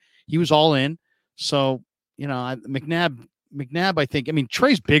know, he was all in. So, you know, McNabb, I think, I mean,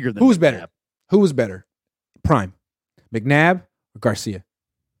 Trey's bigger than Who was McNabb. better? Who was better? Prime. McNabb or Garcia?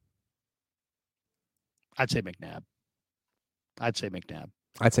 I'd say McNabb. I'd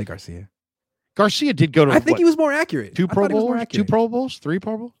say Garcia. Garcia did go to, I think he was more accurate. 2 Pro Bowls? 2 Pro Bowls? 3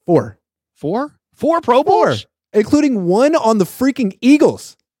 Pro Bowls? 4. 4? 4 Pro Bowls? 4. Including one on the freaking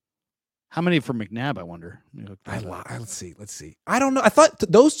Eagles. How many for McNabb, I wonder? Let's see. I don't know. I thought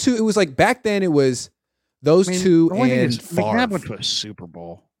those two, it was like back then it was those two and McNabb went to a Super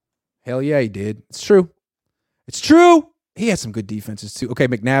Bowl. Hell yeah, he did. It's true. He had some good defenses too. Okay,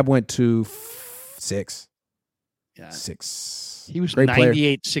 McNabb went to 6. Yeah. 6. He was Great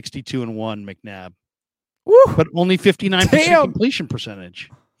 98, 62, and 1, McNabb. Woo! But only 59% completion percentage.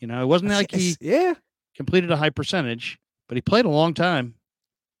 You know, it wasn't like he completed a high percentage, but he played a long time.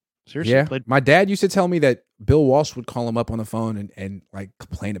 Seriously. Yeah. My dad used to tell me that Bill Walsh would call him up on the phone and like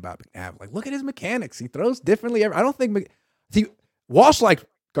complain about McNabb. Like, look at his mechanics. He throws differently. I don't think Walsh liked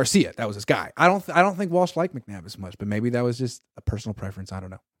Garcia. That was his guy. I don't think Walsh liked McNabb as much, but maybe that was just a personal preference. I don't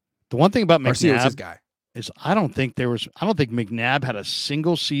know. The one thing about Garcia was McNabb his guy. is I don't think McNabb had a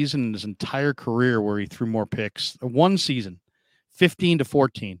single season in his entire career where he threw more picks. One season,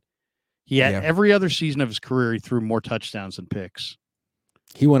 15-14. He had every other season of his career, he threw more touchdowns than picks.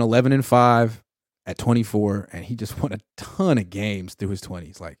 He went 11-5 at 24, and he just won a ton of games through his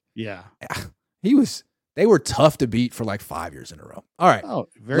 20s. Like, they were tough to beat for like 5 years in a row. All right,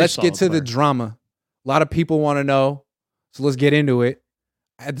 let's get to the drama. A lot of people want to know, so let's get into it.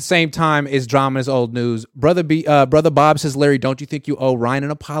 At the same time, it's drama is old news. Brother Bob says, Larry, don't you think you owe Ryan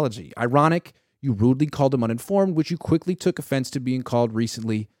an apology? Ironic, you rudely called him uninformed, which you quickly took offense to being called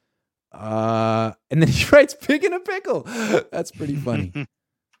recently. And then he writes, pig in a pickle. That's pretty funny.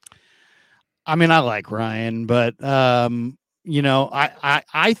 I mean, I like Ryan, but you know,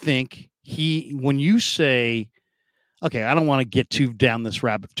 I think when you say, okay, I don't want to get too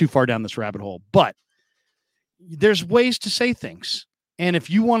far down this rabbit hole, but there's ways to say things. And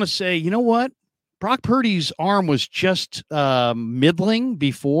if you want to say, you know what, Brock Purdy's arm was just middling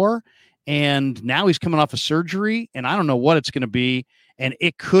before, and now he's coming off a surgery, and I don't know what it's going to be, and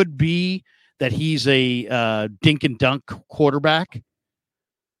it could be that he's a dink and dunk quarterback.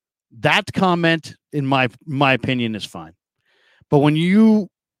 That comment, in my opinion, is fine. But when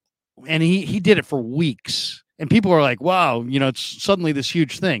he did it for weeks, and people are like, wow, you know, it's suddenly this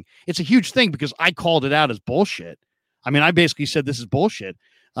huge thing. It's a huge thing because I called it out as bullshit. I mean, I basically said this is bullshit.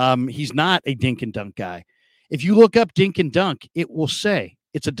 He's not a dink and dunk guy. If you look up dink and dunk, it will say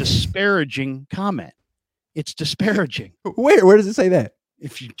it's a disparaging comment. It's disparaging. Where does it say that?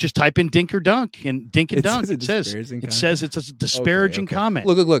 If you just type in dink or dunk and dink and dunk, it says it's a disparaging comment.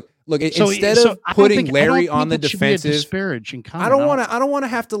 Look. Instead of putting Larry on the defensive, disparaging comment. I don't want to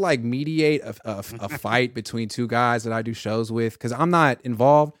have to like mediate a fight between two guys that I do shows with because I'm not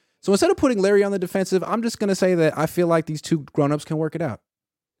involved. So instead of putting Larry on the defensive, I'm just going to say that I feel like these two grown-ups can work it out.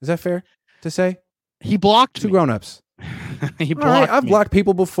 Is that fair to say? He blocked two grown-ups. He blocked I've blocked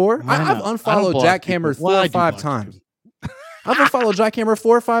people before. I've unfollowed Jackhammer 4 or 5 times. I've unfollowed Jackhammer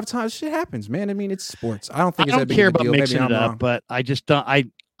 4 or 5 times. Shit happens, man. I mean, it's sports. I don't think it's that big of a deal. I don't care about mixing it up, but I just don't.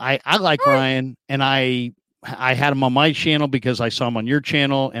 I like Ryan, and I had him on my channel because I saw him on your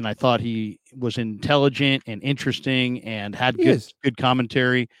channel, and I thought he was intelligent and interesting and had good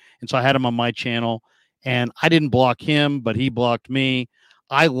commentary, and so I had him on my channel. And I didn't block him, but he blocked me.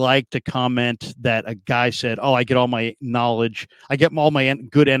 I like to comment that a guy said, "Oh, I get all my knowledge. I get all my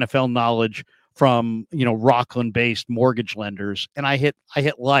good NFL knowledge from Rockland-based mortgage lenders," and I hit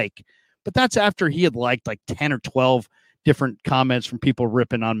like. But that's after he had liked like 10 or 12 different comments from people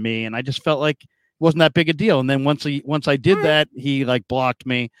ripping on me. And I just felt like it wasn't that big a deal. And then once I did that, he like blocked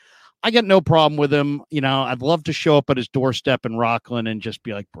me. I got no problem with him. You know, I'd love to show up at his doorstep in Rockland and just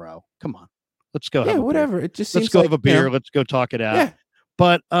be like, bro, come on, let's go. Yeah, have a whatever. Beer. It just let's seems go like, have a beer. Let's go talk it out. Yeah.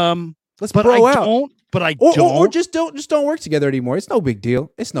 But let's but bro I out. don't. But I or, don't. Or just don't work together anymore. It's no big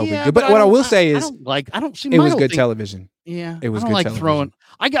deal. It's no big deal. But what I will say is, I don't see. It was good television. Yeah, it was I don't good like television.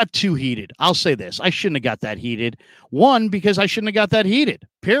 I got too heated. I'll say this: I shouldn't have got that heated. One, because I shouldn't have got that heated.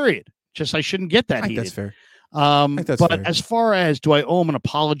 Period. Just I shouldn't get that heated. That's fair. But fair. As far as do I owe him an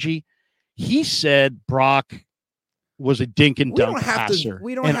apology? He said Brock was a dink and dunk passer.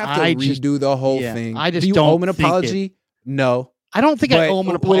 We don't have to redo the whole thing. I just do you don't owe him an apology? No. I don't think I owe him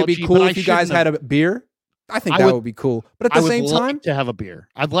an apology. Would it be cool if you guys had a beer? I think that would be cool. But at the same time, like to have a beer.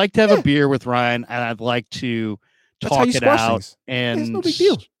 I'd like to have a beer with Ryan, and I'd like to talk it out. Things. And it's no big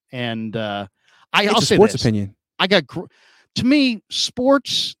deal. And I'll say sports opinion. To me,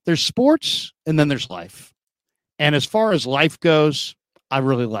 sports. There's sports, and then there's life. And as far as life goes, I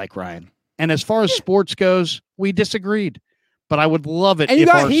really like Ryan. And as far as sports goes, we disagreed. But I would love it. And you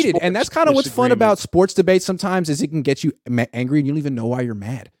got heated. And that's kind of what's fun about sports debates sometimes is it can get you angry and you don't even know why you're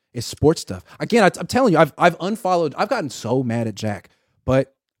mad. It's sports stuff. Again, I'm telling you, I've unfollowed. I've gotten so mad at Jack,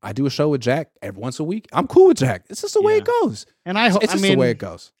 but I do a show with Jack every once a week. I'm cool with Jack. It's just the way it goes. And it's just the way it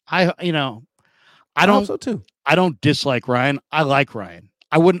goes. I hope so too. I don't dislike Ryan. I like Ryan.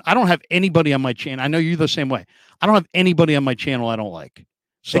 I don't have anybody on my channel. I know you're the same way. I don't have anybody on my channel I don't like.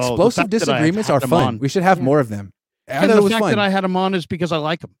 So explosive disagreements are fun. We should have more of them. And the fact that I had him on is because I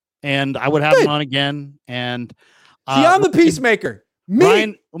like him, and I would have him on again. And I'm the peacemaker.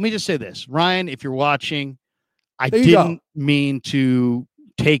 Ryan, let me just say this, Ryan, if you're watching, I didn't mean to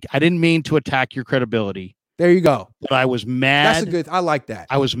attack your credibility. There you go. But I was mad. I like that.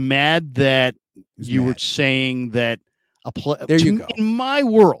 I was mad that you were saying that there you go. In my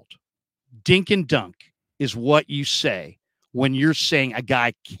world, dink and dunk is what you say when you're saying a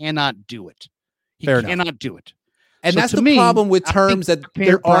guy cannot do it. He cannot do it. And that's the problem with terms that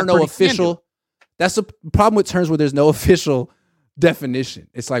there are no official. That's the problem with terms where there's no official definition.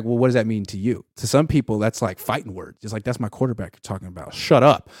 It's like, well, what does that mean to you? To some people, that's like fighting words. It's like, that's my quarterback you're talking about. Shut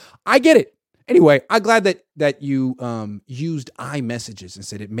up. I get it. Anyway, I'm glad that you used iMessages and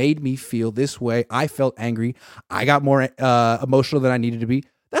said it made me feel this way. I felt angry. I got more emotional than I needed to be.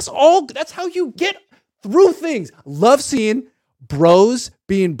 That's all. That's how you get through things. Love seeing bros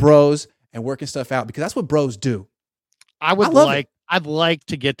being bros and working stuff out because that's what bros do. I'd like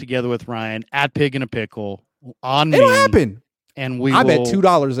to get together with Ryan at Pig in a Pickle on It'll happen. And I bet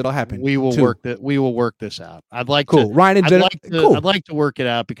 $2 it'll happen. We will work that. We will work this out. I'd like to. Ryan and I'd like to work it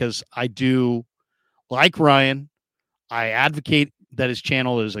out because I do like Ryan. I advocate that his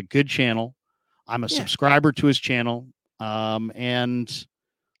channel is a good channel. I'm a subscriber to his channel. And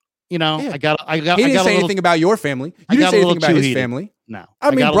you know, I got. He didn't say anything about your family. You didn't say anything about his family. No,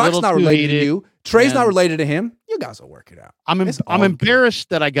 I mean Brock's not related to you. Trey's not related to him. You guys will work it out. I'm embarrassed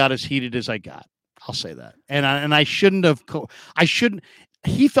that I got as heated as I got. I'll say that. And I shouldn't have.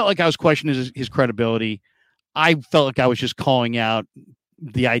 He felt like I was questioning his credibility. I felt like I was just calling out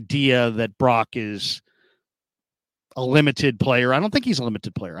the idea that Brock is a limited player. I don't think he's a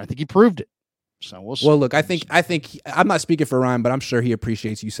limited player. I think he proved it. So we'll see. Well, look, I think I'm not speaking for Ryan, but I'm sure he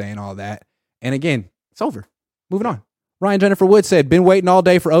appreciates you saying all that. And again, it's over. Moving on. Ryan Jennifer Wood said, been waiting all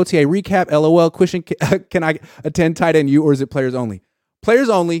day for OTA recap. LOL. Question, can I attend tight end you or is it players only? Players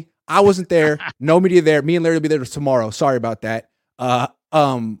only. I wasn't there. No media there. Me and Larry will be there tomorrow. Sorry about that. But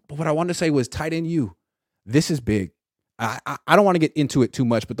what I wanted to say was tight end you. This is big. I don't want to get into it too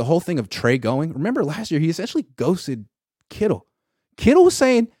much, but the whole thing of Trey going, remember last year, he essentially ghosted Kittle. Kittle was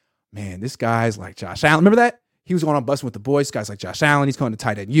saying, man, this guy's like Josh Allen. Remember that? He was going on busting with the boys. This guy's like Josh Allen. He's going to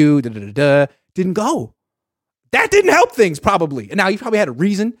tight end you. Didn't go. That didn't help things probably. And now he probably had a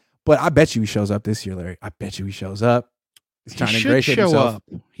reason, but I bet you he shows up this year, Larry. I bet you he shows up. He's trying to ingratiate himself.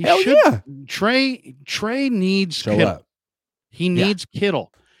 He should. Yeah. Trey needs Kittle. He needs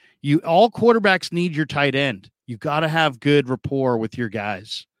Kittle. All quarterbacks need your tight end. You got to have good rapport with your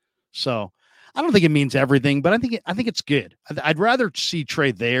guys. So I don't think it means everything, but I think it's good. I'd rather see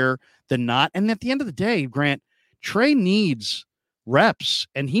Trey there than not. And at the end of the day, Grant, Trey needs reps,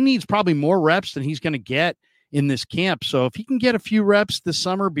 and he needs probably more reps than he's going to get in this camp. So if he can get a few reps this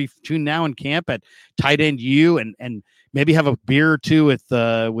summer between now and camp at tight end U and maybe have a beer or two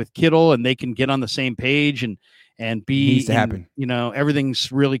with Kittle and they can get on the same page and be, needs to happen. You know,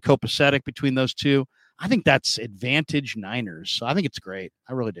 everything's really copacetic between those two. I think that's advantage Niners. So I think it's great.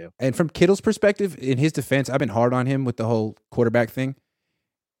 I really do. And from Kittle's perspective, in his defense, I've been hard on him with the whole quarterback thing.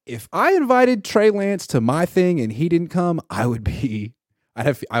 if I invited Trey Lance to my thing and he didn't come, I would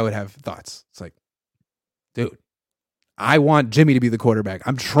have thoughts. It's like, dude, I want Jimmy to be the quarterback.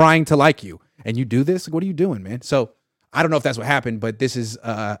 I'm trying to like you, and you do this. Like, what are you doing, man? So I don't know if that's what happened, but this is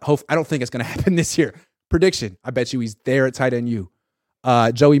hope. I don't think it's going to happen this year. Prediction: I bet you he's there at tight end U.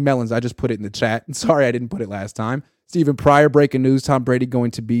 Joey Mellons, I just put it in the chat. And sorry I didn't put it last time. Stephen Pryor, breaking news: Tom Brady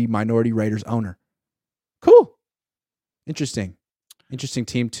going to be minority Raiders owner. Cool, interesting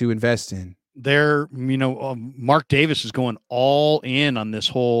team to invest in. There, Mark Davis is going all in on this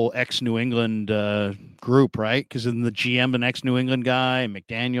whole ex-New England group, right? Because in the GM, an ex-New England guy, and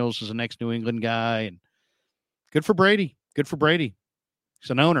McDaniels is an ex-New England guy, and good for Brady. He's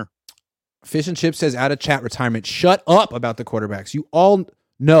an owner. Fish and Chip says, out of chat retirement. Shut up about the quarterbacks. You all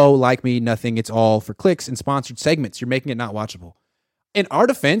know, like me, nothing. It's all for clicks and sponsored segments. You're making it not watchable. In our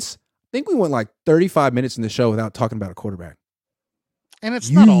defense, I think we went like 35 minutes in the show without talking about a quarterback. And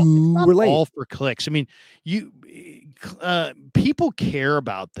it's not all for clicks. I mean, people care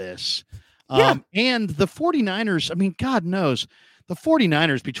about this. And the 49ers, I mean, God knows, the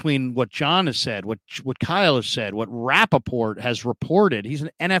 49ers, between what John has said, what Kyle has said, what Rappaport has reported, he's an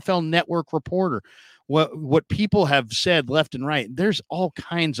NFL Network reporter, what people have said left and right, there's all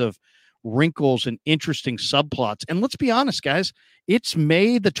kinds of wrinkles and interesting subplots. And let's be honest, guys, it's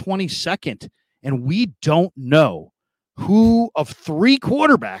May the 22nd, and we don't know who of three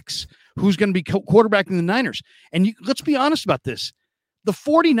quarterbacks who's going to be quarterbacking the Niners. And let's be honest about this. The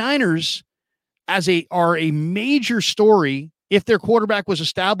 49ers are a major story if their quarterback was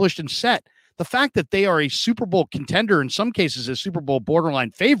established and set. The fact that they are a Super Bowl contender, in some cases a Super Bowl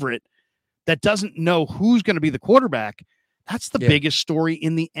borderline favorite, that doesn't know who's going to be the quarterback, that's the biggest story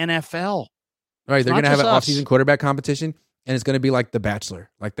in the NFL. All right, they're going to have an offseason quarterback competition, and it's going to be like The Bachelor.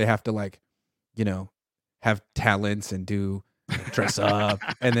 Like they have to have talents and dress up,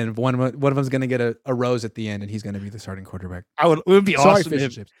 and then one of them's going to get a rose at the end, and he's going to be the starting quarterback. It would be awesome.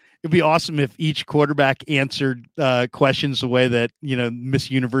 It'd be awesome if each quarterback answered questions the way that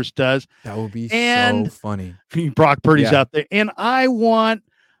Miss Universe does. That would be so funny. Brock Purdy's out there, and I want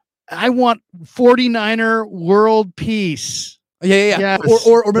 49er world peace. Yeah. Yes,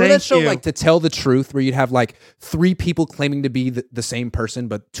 or remember that show, like To Tell the Truth, where you'd have like three people claiming to be the same person,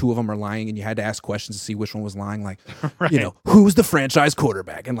 but two of them are lying, and you had to ask questions to see which one was lying. Like, right. Who's the franchise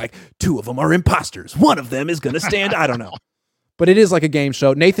quarterback? And like two of them are imposters. One of them is going to stand. I don't know. But it is like a game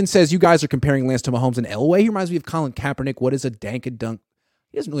show. Nathan says, you guys are comparing Lance to Mahomes and Elway. He reminds me of Colin Kaepernick. What is a dank and dunk?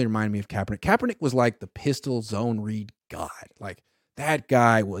 He doesn't really remind me of Kaepernick. Kaepernick was like the pistol zone read god. Like that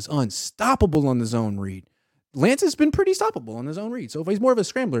guy was unstoppable on the zone read. Lance has been pretty stoppable on his own read. So he's more of a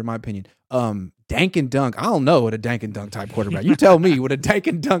scrambler, in my opinion. Dank and dunk. I don't know what a dank and dunk type quarterback. You tell me what a dank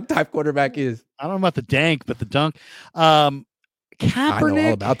and dunk type quarterback is. I don't know about the dank, but the dunk. Kaepernick. I know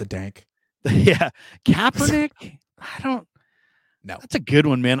all about the dank. Yeah. Kaepernick. No. That's a good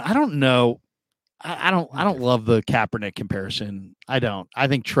one, man. I don't know. I don't love the Kaepernick comparison. I don't. I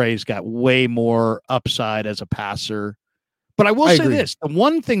think Trey's got way more upside as a passer. But I will say this. The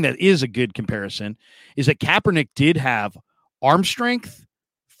one thing that is a good comparison is that Kaepernick did have arm strength,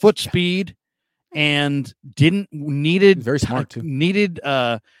 foot speed, and needed very smart too. Needed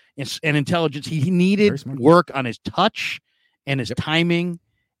an intelligence. He needed work on his touch and his timing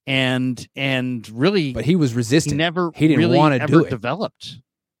and really. But he was resistant. He didn't really want to do it. Developed.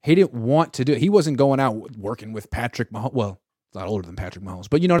 He didn't want to do it. He wasn't going out working with Patrick Mahomes. Well, a lot older than Patrick Mahomes,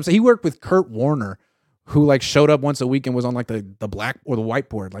 but you know what I'm saying? He worked with Kurt Warner, who like showed up once a week and was on like the black or the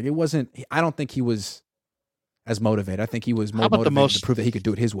whiteboard. Like it wasn't, I don't think he was as motivated. I think he was more motivated to prove that he could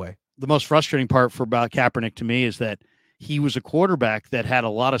do it his way. The most frustrating part about Kaepernick to me is that he was a quarterback that had a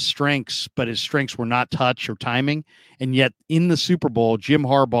lot of strengths, but his strengths were not touch or timing. And yet in the Super Bowl, Jim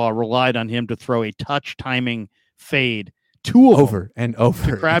Harbaugh relied on him to throw a touch timing fade over and over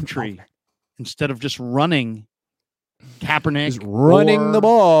to Crabtree instead of just running Kaepernick. Just running the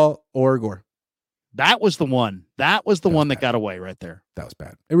ball or Gore. That was the one. That was the one that got away right there. That was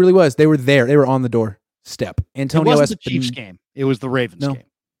bad. It really was. They were there. They were on the doorstep. Antonio it wasn't the Chiefs game. It was the Ravens game.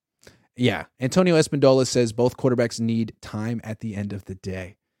 Yeah. Antonio Espindola says both quarterbacks need time at the end of the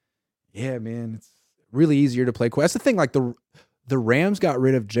day. Yeah, man. It's really easier to play. That's the thing. Like the Rams got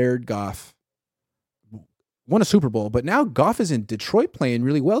rid of Jared Goff, won a Super Bowl, but now Goff is in Detroit playing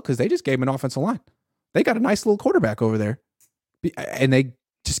really well because they just gave him an offensive line. They got a nice little quarterback over there, and they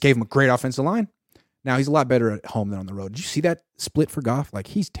just gave him a great offensive line. Now he's a lot better at home than on the road. Did you see that split for Goff? Like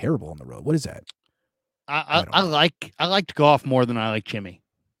he's terrible on the road. What is that? I liked Goff more than I like Jimmy.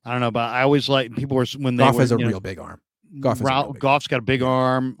 I don't know, but I always like people were when they Goff has a real big arm. Goff's got a big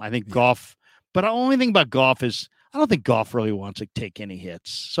arm. I think Goff, but the only thing about Goff is I don't think Goff really wants to take any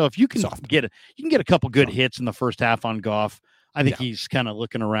hits. So if you can Soft. get a couple good hits in the first half on Goff, I think he's kind of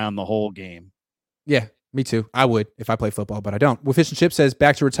looking around the whole game. Yeah, me too. I would if I play football, but I don't. Well, Fish and Chip says,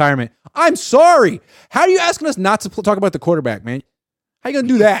 back to retirement. I'm sorry. How are you asking us not to talk about the quarterback, man? How you going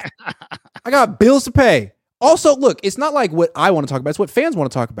to do that? I got bills to pay. Also, look, it's not like what I want to talk about. It's what fans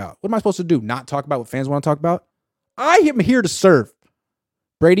want to talk about. What am I supposed to do? Not talk about what fans want to talk about? I am here to serve.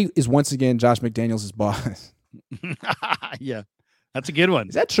 Brady is once again Josh McDaniels' boss. Yeah, that's a good one.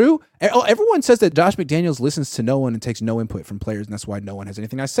 Is that true? Everyone says that Josh McDaniels listens to no one and takes no input from players, and that's why no one has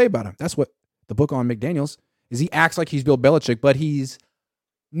anything nice to say about him. That's what the book on McDaniels is. He acts like he's Bill Belichick, but he's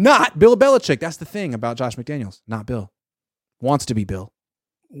not Bill Belichick. That's the thing about Josh McDaniels. Not Bill. Wants to be Bill.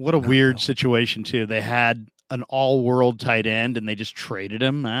 What a weird situation, too. They had an all-world tight end, and they just traded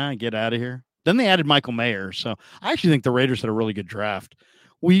him. Get out of here. Then they added Michael Mayer. So I actually think the Raiders had a really good draft.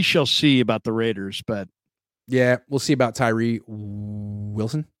 We shall see about the Raiders, but yeah, we'll see about Tyree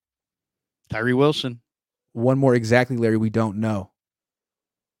Wilson. Tyree Wilson. One more exactly, Larry. We don't know.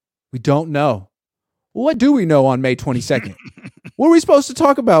 We don't know. What do we know on May 22nd? What are we supposed to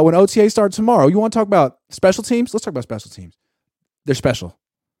talk about when OTA starts tomorrow? You want to talk about special teams? Let's talk about special teams. They're special.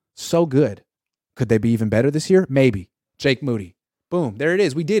 So good. Could they be even better this year? Maybe. Jake Moody. Boom. There it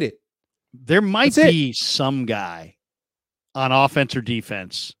is. We did it. There might be some guy on offense or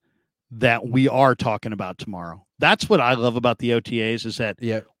defense that we are talking about tomorrow. That's what I love about the OTAs is that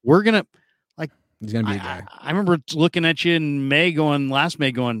we're going to, like, he's going to be a guy. I remember looking at you in last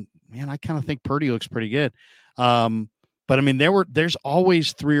May going, man, I kind of think Purdy looks pretty good. But I mean, there's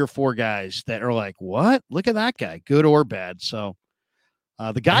always 3 or 4 guys that are like, what? Look at that guy, good or bad. So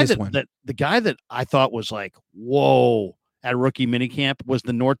the guy that I thought was like, whoa, at rookie minicamp was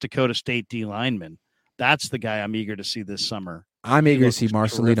the North Dakota State D lineman. That's the guy I'm eager to see this summer. I'm eager to see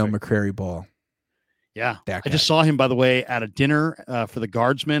Marcelino McCrary ball. Yeah. I just saw him, by the way, at a dinner for the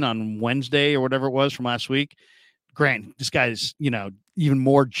guardsmen on Wednesday or whatever it was from last week. Grant, this guy's, even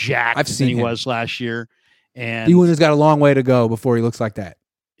more jacked than he was last year. And Ewan's got a long way to go before he looks like that.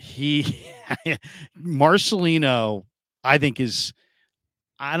 Marcelino, I think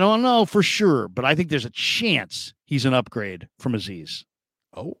I don't know for sure, but I think there's a chance he's an upgrade from Aziz.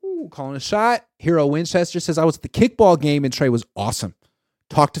 Oh, calling a shot. Hero Winchester says, I was at the kickball game and Trey was awesome.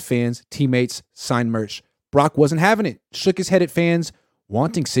 Talked to fans, teammates, signed merch. Brock wasn't having it. Shook his head at fans,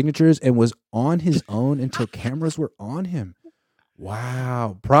 wanting signatures, and was on his own until cameras were on him.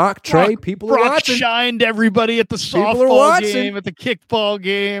 Wow. Brock, Trey, people are watching. Brock shined everybody at the softball game, at the kickball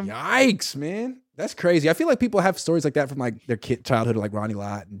game. Yikes, man. That's crazy. I feel like people have stories like that from like their childhood, like Ronnie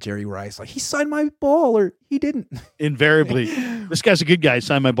Lott and Jerry Rice. Like, he signed my ball or he didn't. Invariably. This guy's a good guy. He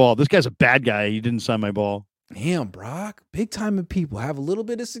signed my ball. This guy's a bad guy. He didn't sign my ball. Damn, Brock. Big time people have a little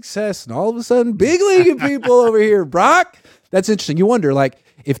bit of success and all of a sudden big league people over here. Brock. That's interesting. You wonder, like,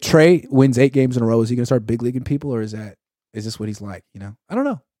 if Trey wins 8 games in a row, is he going to start big leaguing people or is this what he's like? I don't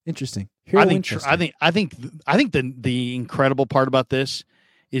know. Interesting. I think the incredible part about this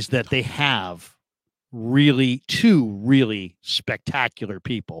is that they have two really spectacular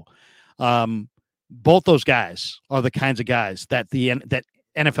people. Both those guys are the kinds of guys that that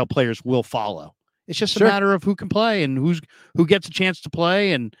NFL players will follow. It's just a matter of who can play and who gets a chance to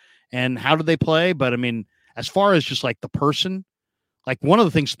play and how do they play. But I mean, as far as just like the person, like one of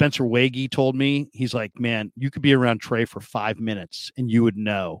the things Spencer Wagey told me, he's like, man, you could be around Trey for 5 minutes and you would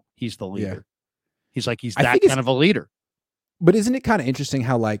know he's the leader. Yeah. He's like, he's that kind of a leader. But isn't it kind of interesting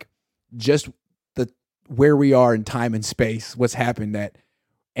how like just where we are in time and space, what's happened, that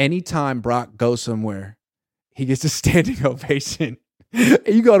anytime Brock goes somewhere, he gets a standing ovation.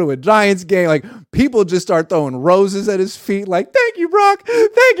 You go to a Giants game, like people just start throwing roses at his feet, like "Thank you, Brock,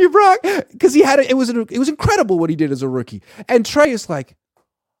 thank you, Brock," because it was incredible what he did as a rookie. And Trey is like,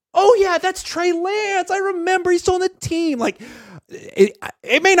 "Oh yeah, that's Trey Lance. I remember he's on the team." Like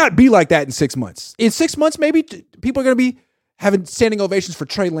it may not be like that in 6 months. In 6 months, maybe people are going to be having standing ovations for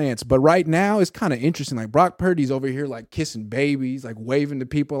Trey Lance. But right now, it's kind of interesting. Like Brock Purdy's over here, like kissing babies, like waving to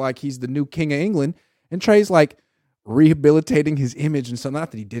people like he's the new king of England, and Trey's like rehabilitating his image. And so,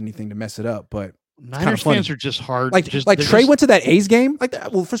 not that he did anything to mess it up, but Niners fans are just hard. Like Trey went to that A's game. Like,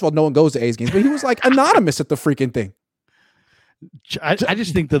 well, first of all, no one goes to A's games, but he was like anonymous at the freaking thing. I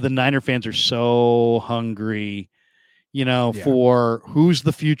just think that the Niner fans are so hungry, for who's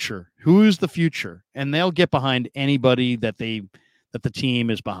the future, and they'll get behind anybody that the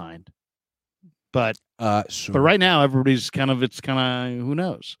team is behind. But sure. But right now, everybody's kind of who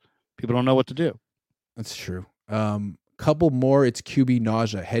knows? People don't know what to do. That's true. Couple more. It's QB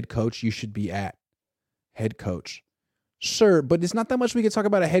nausea. Head coach you should be at. Head coach. Sure, but it's not that much we can talk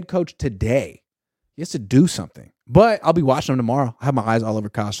about a head coach today. He has to do something. But I'll be watching him tomorrow. I have my eyes all over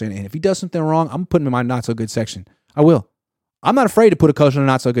Kyle Shanahan. If he does something wrong, I'm putting him in my not so good section. I will. I'm not afraid to put a coach in a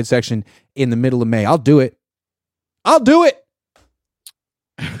not so good section in the middle of May. I'll do it.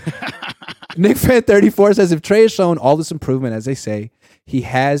 Nick Fan 34 says, if Trey has shown all this improvement, as they say, he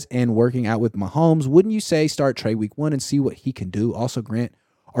has and working out with Mahomes, wouldn't you say start Trey week 1 and see what he can do? Also, Grant,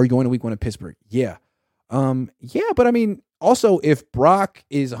 are you going to week 1 in Pittsburgh? Yeah. But I mean, also if Brock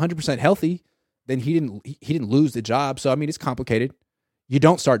is 100% healthy, then he didn't lose the job. So I mean, it's complicated. You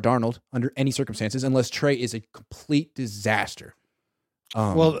don't start Darnold under any circumstances unless Trey is a complete disaster.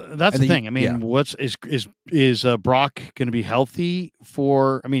 Well, that's the thing. I mean, is Brock going to be healthy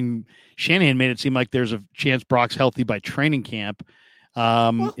for? I mean, Shanahan made it seem like there's a chance Brock's healthy by training camp.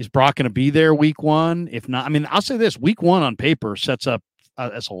 Is Brock going to be there week 1? If not, I mean, I'll say this: week 1 on paper sets up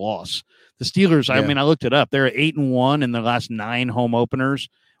as a loss. The Steelers. I mean, I looked it up. They're 8-1 in their last 9 home openers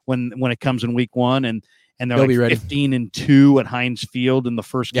when it comes in week 1, and they're like 15-2 at Heinz Field in the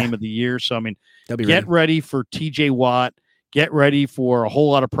first game of the year. So I mean, get ready for T.J. Watt. Get ready for a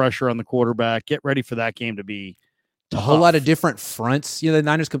whole lot of pressure on the quarterback. Get ready for that game to be tough. A whole lot of different fronts. You know, the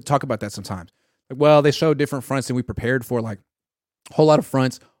Niners could talk about that sometimes. Like, well, they showed different fronts than we prepared for. Like, a whole lot of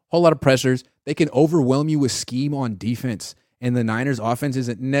fronts, a whole lot of pressures. They can overwhelm you with scheme on defense. And the Niners offense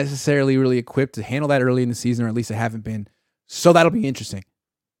isn't necessarily really equipped to handle that early in the season, or at least they haven't been. So that'll be interesting.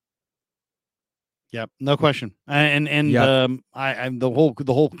 Yep, no question. The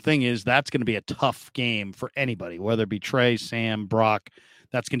whole thing is that's going to be a tough game for anybody, whether it be Trey, Sam, Brock.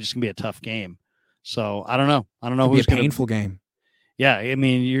 That's just going to be a tough game. So I don't know. Who's a painful game. Yeah, I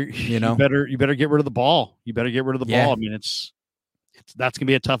mean, you better get rid of the ball. You better get rid of the ball. I mean, that's going to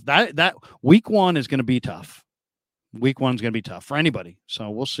be a tough. That week 1 is going to be tough. Week 1 is going to be tough for anybody. So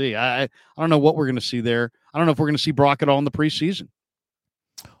we'll see. I don't know what we're going to see there. I don't know if we're going to see Brock at all in the preseason.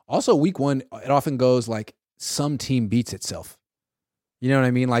 Also, week 1, it often goes like some team beats itself. You know what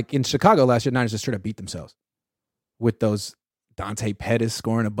I mean? Like in Chicago last year, Niners just straight up beat themselves with those Dante Pettis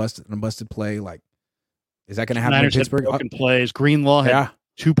scoring a busted play. Like, is that going to happen Niners in Pittsburgh? Broken plays. Greenlaw had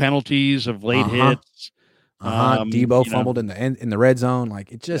 2 penalties of late hits. Debo fumbled in the red zone.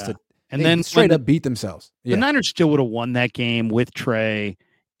 Like it just, and then straight up beat themselves. The Niners still would have won that game with Trey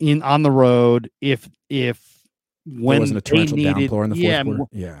on the road if when wasn't a torrential downpour in the fourth quarter.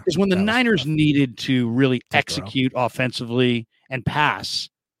 Yeah, because when the Niners needed to really execute offensively and pass,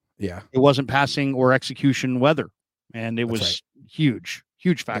 it wasn't passing or execution weather, and it was huge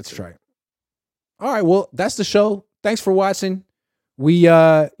factor. That's right. All right, well, that's the show. Thanks for watching. We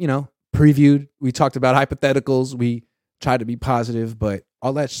previewed. We talked about hypotheticals. We tried to be positive, but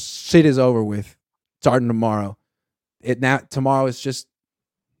all that shit is over with. Starting tomorrow. Tomorrow is just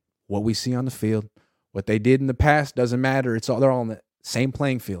what we see on the field. What they did in the past doesn't matter. They're all on the same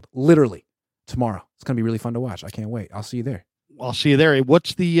playing field. Literally tomorrow. It's going to be really fun to watch. I can't wait. I'll see you there. I'll see you there.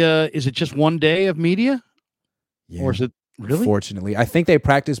 What's is it just one day of media? Yeah. Or is it really? Unfortunately, I think they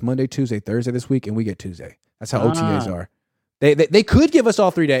practice Monday, Tuesday, Thursday this week, and we get Tuesday. That's how OTAs are. They could give us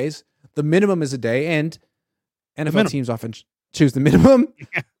all 3 days. The minimum is a day, and NFL teams often choose the minimum.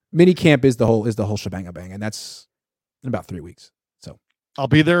 Mini camp is the whole shebang bang, and that's in about 3 weeks. So I'll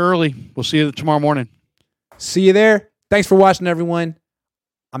be there early. We'll see you tomorrow morning. See you there. Thanks for watching, everyone.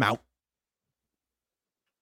 I'm out.